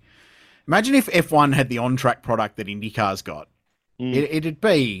be. Imagine if F1 had the on-track product that IndyCar's got. It'd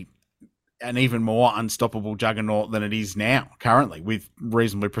be an even more unstoppable juggernaut than it is now, currently, with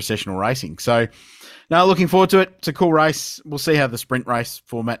reasonably processional racing. So, no, looking forward to it. It's a cool race. We'll see how the sprint race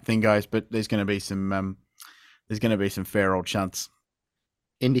format thing goes, but there's going to be some fair old shunts.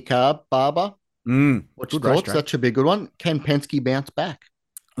 IndyCar, Barber. What's your thoughts? That should be a good one. Can Penske bounce back?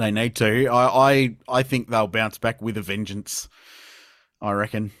 They need to. I think they'll bounce back with a vengeance. I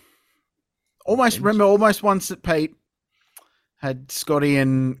reckon. Almost once that Pete had Scotty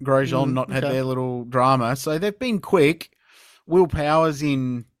and Grosjean had their little drama. So they've been quick. Will Power's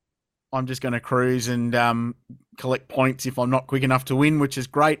in, I'm just going to cruise and collect points if I'm not quick enough to win, which is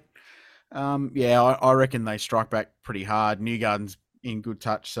great. I reckon they strike back pretty hard. Newgarden's in good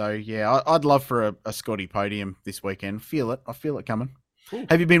touch. So, yeah, I'd love for a Scotty podium this weekend. I feel it coming. Cool.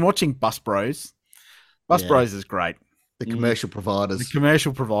 Have you been watching Bus Bros? Bus Bros is great. The commercial providers. The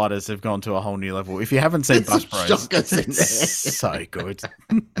commercial providers have gone to a whole new level. If you haven't seen Bus Bros, it's so good.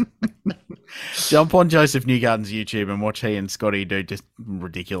 Jump on Joseph Newgarden's YouTube and watch he and Scotty do just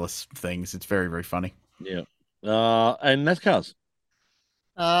ridiculous things. It's very, very funny. Yeah. And NASCAR's.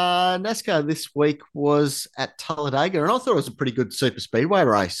 NASCAR this week was at Talladega, and I thought it was a pretty good super speedway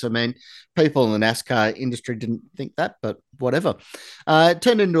race. I mean, people in the NASCAR industry didn't think that, but whatever. It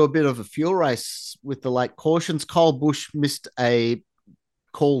turned into a bit of a fuel race with the late cautions. Kyle Busch missed a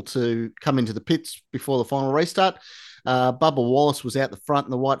call to come into the pits before the final restart. Bubba Wallace was out the front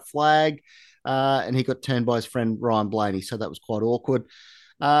in the white flag, and he got turned by his friend Ryan Blaney, so that was quite awkward.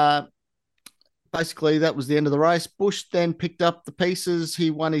 Basically, that was the end of the race. Busch then picked up the pieces. He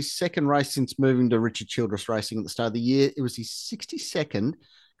won his second race since moving to Richard Childress Racing at the start of the year. It was his 62nd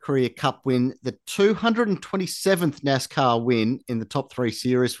career Cup win, the 227th NASCAR win in the top three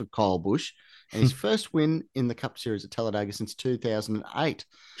series for Kyle Busch, and his first win in the Cup Series at Talladega since 2008.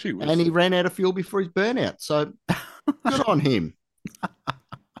 And he ran out of fuel before his burnout. So good on him.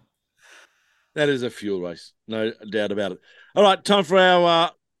 That is a fuel race. No doubt about it. All right, time for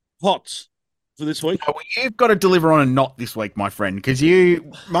our hots for this week. Oh, you've got to deliver on a knot this week, my friend, because you,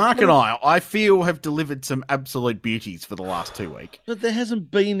 Mark and I feel, have delivered some absolute beauties for the last 2 weeks. But there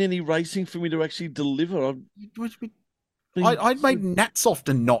hasn't been any racing for me to actually deliver. I made Natsoft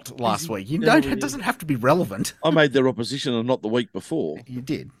a knot last week. You don't. It doesn't have to be relevant. I made their opposition a knot the week before. You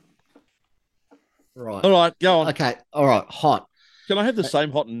did. Right. All right, go on. Okay. All right. Hot. Can I have the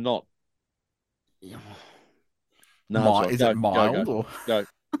same hot and not? No, is it mild or go?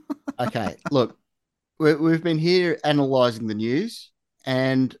 Okay. Look, we've been here analysing the news,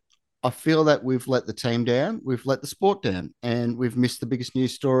 and I feel that we've let the team down, we've let the sport down, and we've missed the biggest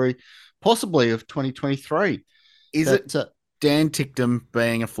news story possibly of 2023. Is it Dan Ticktum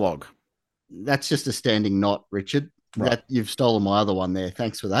being a flog? That's just a standing knot, Richard. Right. That you've stolen my other one there.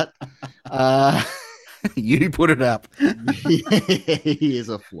 Thanks for that. You put it up. He is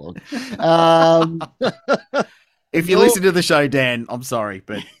a flog. If you listen to the show, Dan, I'm sorry,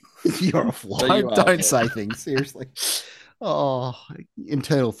 but you're a flog. Don't say things, seriously. Oh,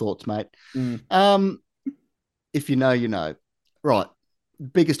 internal thoughts, mate. Mm. If you know, you know. Right.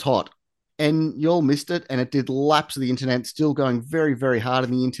 Biggest hot. And you all missed it, and it did laps of the internet, still going very, very hard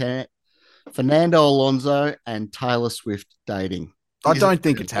on the internet. Fernando Alonso and Taylor Swift dating. I don't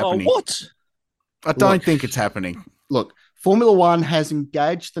think it's happening. What? I don't think it's happening. Look, Formula One has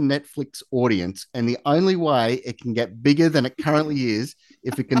engaged the Netflix audience, and the only way it can get bigger than it currently is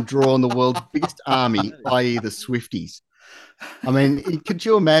if it can draw on the world's biggest army, i.e. the Swifties. I mean, could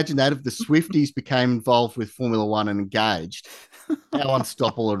you imagine that if the Swifties became involved with Formula One and engaged? How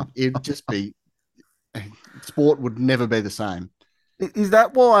unstoppable it'd just be. Sport would never be the same. Is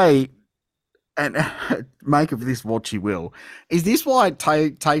that why, and make of this what you will, is this why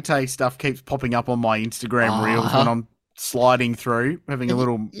Tay stuff keeps popping up on my Instagram reels when I'm sliding through, having a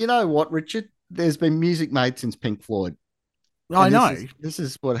little... You know what, Richard? There's been music made since Pink Floyd. I know. This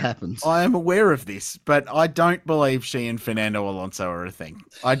is what happens. I am aware of this, but I don't believe she and Fernando Alonso are a thing.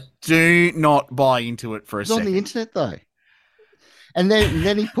 I do not buy into it for a second. It's on the internet, though. And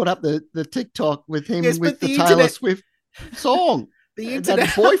then he put up the TikTok with him with the Taylor internet... Swift song. The internet...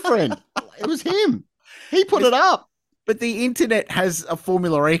 That boyfriend. It was him. He put it up. But the internet has a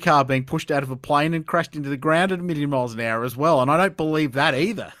Formula E car being pushed out of a plane and crashed into the ground at 1,000,000 miles an hour as well. And I don't believe that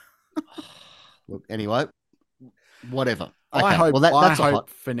either. Look, anyway, whatever. Okay. I hope,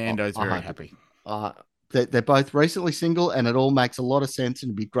 that's Fernando's very happy. They're both recently single, and it all makes a lot of sense and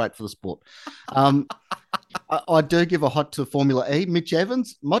it'd be great for the sport. I do give a hot to Formula E. Mitch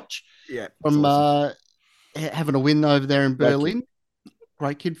Evans, from awesome. Having a win over there in Berlin.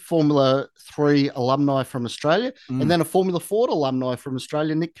 Great kid. Formula 3 alumni from Australia, and then a Formula Ford alumni from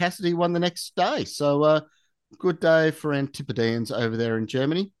Australia. Nick Cassidy won the next day. So good day for Antipodeans over there in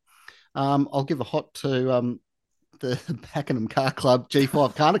Germany. I'll give a hot to the Pakenham Car Club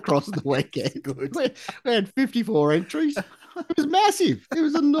G5 Carnicross of the weekend. We had 54 entries. It was massive. It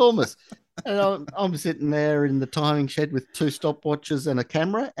was enormous. And I'm sitting there in the timing shed with 2 stopwatches and a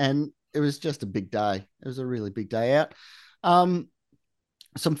camera, and it was just a big day. It was a really big day out.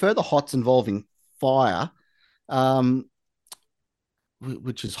 Some further hots involving fire,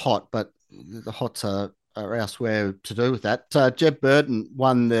 which is hot, but the hots are elsewhere to do with that. Jeb Burton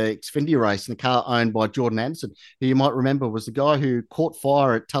won the Xfinity race in a car owned by Jordan Anderson, who you might remember was the guy who caught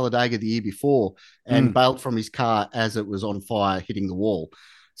fire at Talladega the year before and bailed from his car as it was on fire, hitting the wall.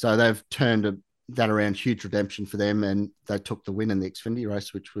 So they've turned that around, huge redemption for them, and they took the win in the Xfinity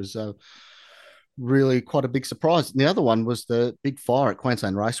race, which was really quite a big surprise. And the other one was the big fire at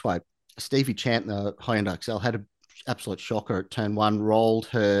Queensland Raceway. Stevie Chant, the Hyundai XL, had an absolute shocker at turn 1, rolled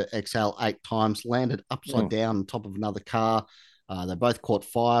her XL 8 times, landed upside down on top of another car. They both caught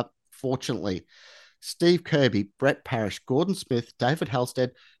fire. unfortunately. Steve Kirby, Brett Parrish, Gordon Smith, David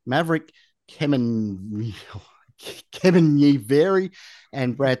Halstead, Maverick Kevin Yeveri,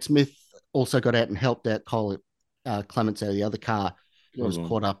 and Brad Smith also got out and helped out Kyle Clements out of the other car who was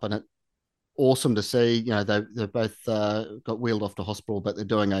caught up in it. Awesome to see. You know, they both got wheeled off to hospital, but they're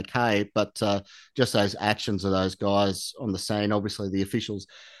doing okay. But just those actions of those guys on the scene, obviously the officials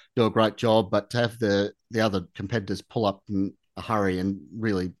do a great job, but to have the other competitors pull up in a hurry and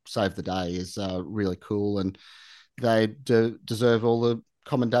really save the day is really cool. And they deserve all the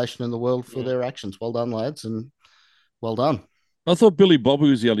commendation in the world for their actions. Well done, lads, and well done. I thought Billy Bobby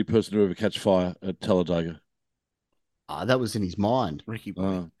was the only person to ever catch fire at Talladega. That was in his mind. Ricky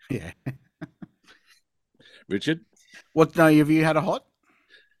Bobby. Yeah. Richard? What? No, have you had a hot?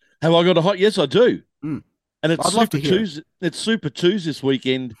 Have I got a hot? Yes, I do. Mm. And it's I'd love to Super hear Tuesday. It's Super Tuesday this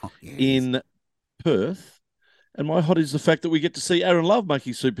weekend in Perth. And my hot is the fact that we get to see Aaron Love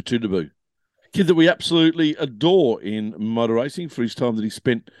making Super 2 debut. Kid that we absolutely adore in motor racing for his time that he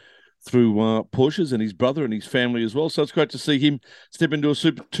spent through Porsches, and his brother and his family as well. So it's great to see him step into a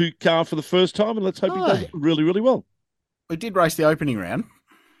Super 2 car for the first time, and let's hope he does really, really well. We did race the opening round.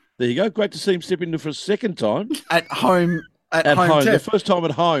 There you go. Great to see him step into for a second time. At home. At home. The first time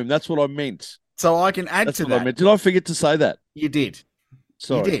at home. That's what I meant. So I can add to that. Did I forget to say that? You did.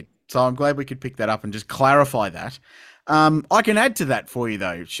 Sorry. You did. So I'm glad we could pick that up and just clarify that. I can add to that for you,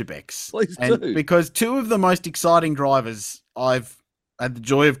 though, Shebex. Please do. Because two of the most exciting drivers I've had the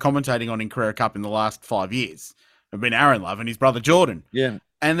joy of commentating on in Carrera Cup in the last 5 years have been Aaron Love and his brother Jordan. Yeah.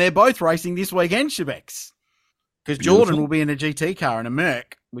 And they're both racing this weekend, Shebex. Because Jordan will be in a GT car in a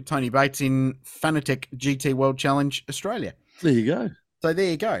Merc with Tony Bates in Fanatec GT World Challenge Australia. There you go. So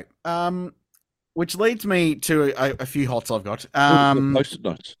there you go. Which leads me to a few hots I've got. Post-it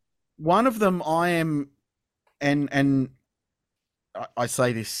notes. One of them I am, and I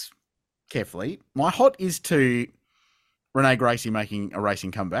say this carefully, my hot is to Renee Gracie making a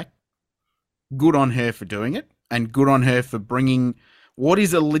racing comeback. Good on her for doing it, and good on her for bringing what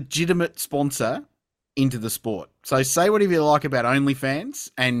is a legitimate sponsor into the sport. So say whatever you like about OnlyFans,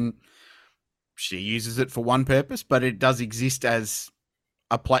 and she uses it for one purpose, but it does exist as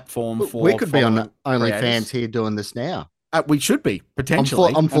a platform for. We could be on OnlyFans creators. here doing this now. We should be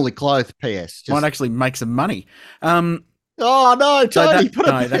potentially. I'm fully clothed. PS. Might actually make some money. Oh no, Tony!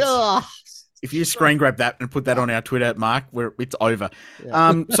 If you screen grab that and put that on our Twitter, Mark, it's over.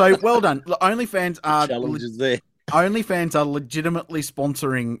 Yeah. So well done. OnlyFans are challenges there. OnlyFans are legitimately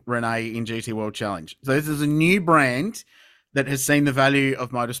sponsoring Renee in GT World Challenge. So this is a new brand that has seen the value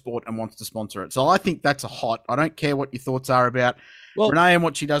of motorsport and wants to sponsor it. So I think that's a hot. I don't care what your thoughts are about Renee and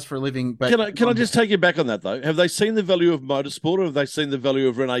what she does for a living. But can I just take you back on that, though? Have they seen the value of motorsport, or have they seen the value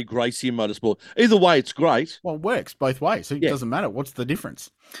of Renee Gracie in motorsport? Either way, it's great. Well, it works both ways. So it doesn't matter. What's the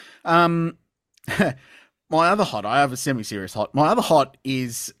difference? My other hot, I have a semi-serious hot. My other hot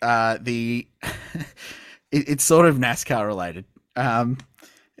is it's sort of NASCAR related.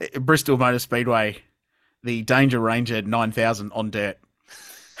 Bristol Motor Speedway, the Danger Ranger 9000 on dirt.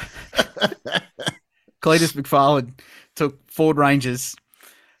 Cletus McFarlane took Ford Rangers.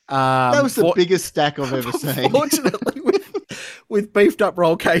 That was the biggest stack I've ever seen. Fortunately, with beefed up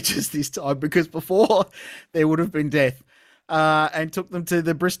roll cages this time, because before there would have been death. And took them to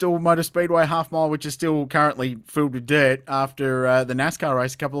the Bristol Motor Speedway half mile, which is still currently filled with dirt after the NASCAR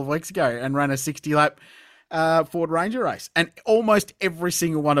race a couple of weeks ago, and ran a 60-lap Ford Ranger race. And almost every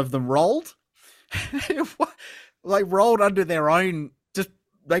single one of them rolled. They rolled under their own,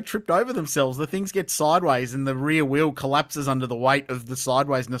 they tripped over themselves. The things get sideways and the rear wheel collapses under the weight of the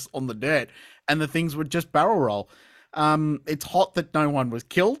sidewaysness on the dirt, and the things would just barrel roll. It's hot that no one was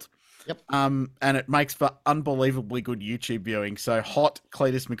killed. Yep. And it makes for unbelievably good YouTube viewing. So hot,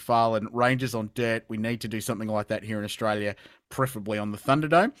 Cletus McFarlane, Rangers on dirt. We need to do something like that here in Australia, preferably on the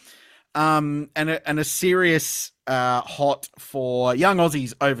Thunderdome. And a serious hot for young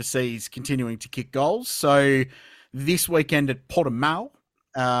Aussies overseas continuing to kick goals. So this weekend at Portimao,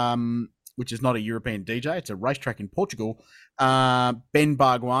 which is not a European DJ, it's a racetrack in Portugal. Ben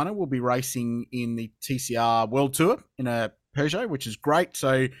Barguana will be racing in the TCR World Tour in a Peugeot, which is great.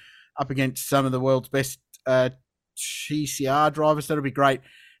 So up against some of the world's best TCR drivers. That'll be great.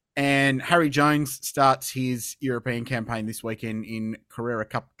 And Harry Jones starts his European campaign this weekend in Carrera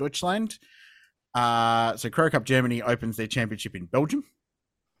Cup Deutschland. So Carrera Cup Germany opens their championship in Belgium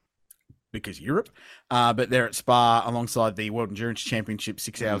because Europe. But they're at Spa alongside the World Endurance Championship,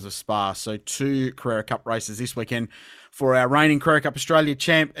 6 hours of Spa. So 2 Carrera Cup races this weekend for our reigning Carrera Cup Australia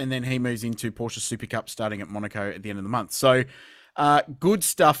champ. And then he moves into Porsche Super Cup starting at Monaco at the end of the month. So good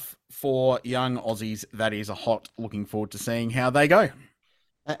stuff for young Aussies. That is a hot. Looking forward to seeing how they go.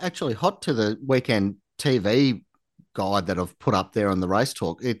 Actually, hot to the weekend TV guide that I've put up there on the Race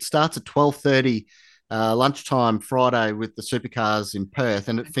Talk. It starts at 12:30 lunchtime Friday with the supercars in Perth,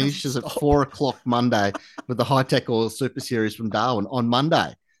 and it finishes at 4 o'clock Monday with the High Tech Oil Super Series from Darwin on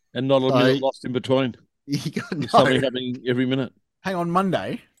Monday. And not a minute lost in between. You got There's something happening every minute. Hang on,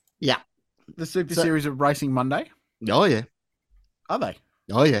 Monday? Yeah. The Super Series of racing Monday? Oh, yeah. Are they?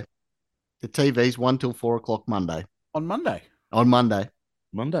 Oh, yeah. The TV's 1 till 4 o'clock Monday. On Monday? On Monday.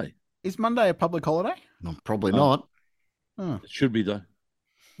 Monday. Is Monday a public holiday? No, probably not. It should be, though.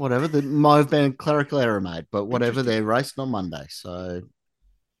 Whatever. There might have been a clerical error made, but whatever, they're racing on Monday. So,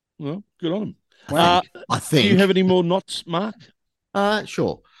 well, good on them. I think. Do you have any more knots, Mark?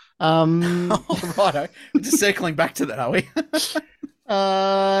 Sure. Righto. We're just circling back to that, are we?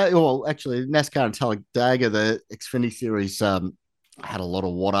 Well, actually, NASCAR and Talladega, the Xfinity Series, had a lot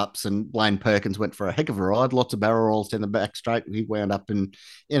of what-ups, and Blaine Perkins went for a heck of a ride. Lots of barrel rolls down the back straight. He wound up in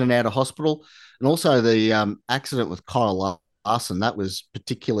and out of hospital. And also the accident with Kyle Larson, that was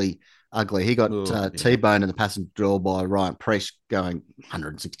particularly ugly. He got T-boned in the passenger door by Ryan Preece going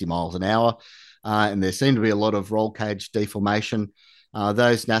 160 miles an hour. And there seemed to be a lot of roll cage deformation.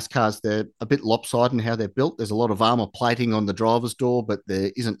 Those NASCARs, they're a bit lopsided in how they're built. There's a lot of armor plating on the driver's door, but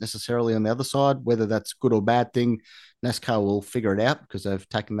there isn't necessarily on the other side. Whether that's a good or bad thing, NASCAR will figure it out because they've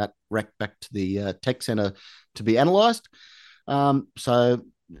taken that wreck back to the tech center to be analysed. So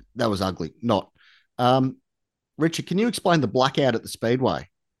that was ugly. Not. Richard, can you explain the blackout at the Speedway?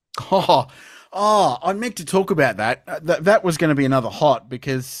 Oh, I meant to talk about that. That was going to be another hot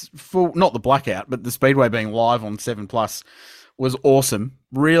because not the blackout, but the Speedway being live on 7+ was awesome.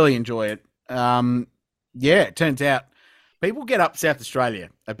 Really enjoy it. It turns out people get up South Australia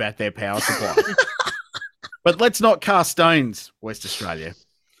about their power supply. But let's not cast stones, West Australia,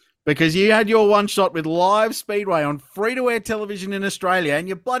 because you had your one shot with live Speedway on free-to-air television in Australia and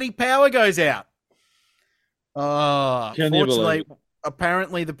your bloody power goes out. Fortunately,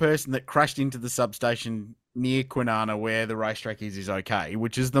 apparently the person that crashed into the substation near Kwinana where the racetrack is okay,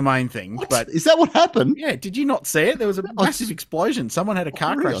 which is the main thing. What? But is that what happened? Yeah, did you not see it? There was a massive explosion. Someone had a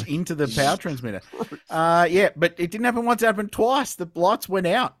car crash into the power transmitter. But it didn't happen once, it happened twice. The lights went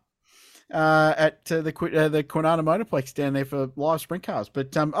out at the Kwinana Motorplex down there for live sprint cars.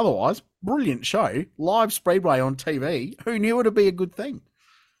 But otherwise, brilliant show. Live Speedway on TV. Who knew it'd be a good thing?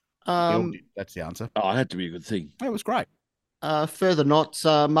 That's the answer. Oh, it had to be a good thing. It was great. Further knots,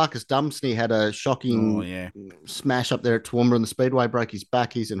 Marcus Dumsney had a shocking smash up there at Toowoomba in the Speedway, broke his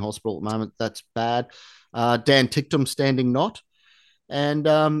back. He's in hospital at the moment. That's bad. Dan Ticktum standing knot. And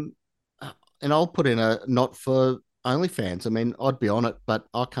I'll put in a knot for OnlyFans. I mean, I'd be on it, but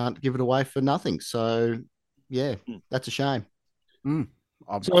I can't give it away for nothing. So, yeah, that's a shame. I'm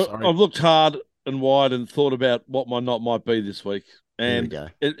sorry. I've looked hard and wide and thought about what my knot might be this week. And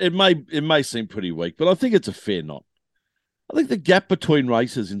it may seem pretty weak, but I think it's a fair knot. I think the gap between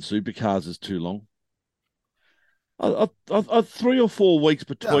races in supercars is too long. 3 or 4 weeks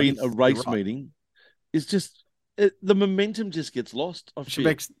between a race meeting is just the momentum just gets lost.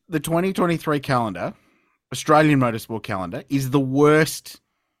 The 2023 calendar, Australian motorsport calendar, is the worst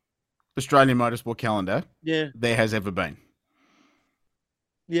Australian motorsport calendar there has ever been.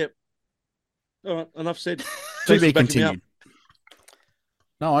 Yeah. All right, enough said. To be continued.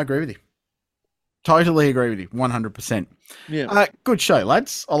 No, I agree with you. Totally agree with you, 100%. Yeah. Good show,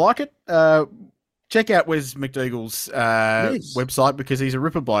 lads. I like it. Check out Wes McDougall's website because he's a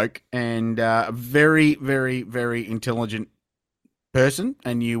ripper bloke and a very, very, very intelligent person,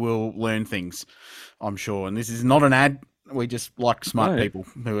 and you will learn things, I'm sure. And this is not an ad. We just like smart people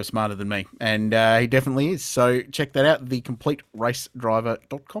who are smarter than me, and he definitely is. So check that out,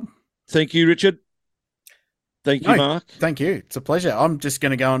 thecompleteracedriver.com. Thank you, Richard. Thank you, Mark. Thank you. It's a pleasure. I'm just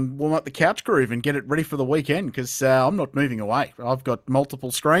going to go and warm up the couch groove and get it ready for the weekend because I'm not moving away. I've got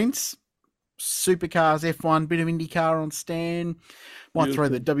multiple screens, supercars, F1, bit of IndyCar on Stan. Might throw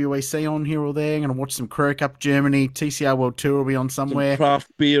the WEC on here or there. I'm going to watch some Crow Cup Germany. TCR World Tour will be on somewhere. Some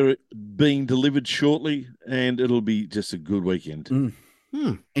craft beer being delivered shortly, and it'll be just a good weekend.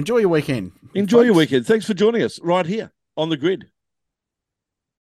 Enjoy your weekend. Enjoy your weekend. Thanks for joining us right here on The Grid.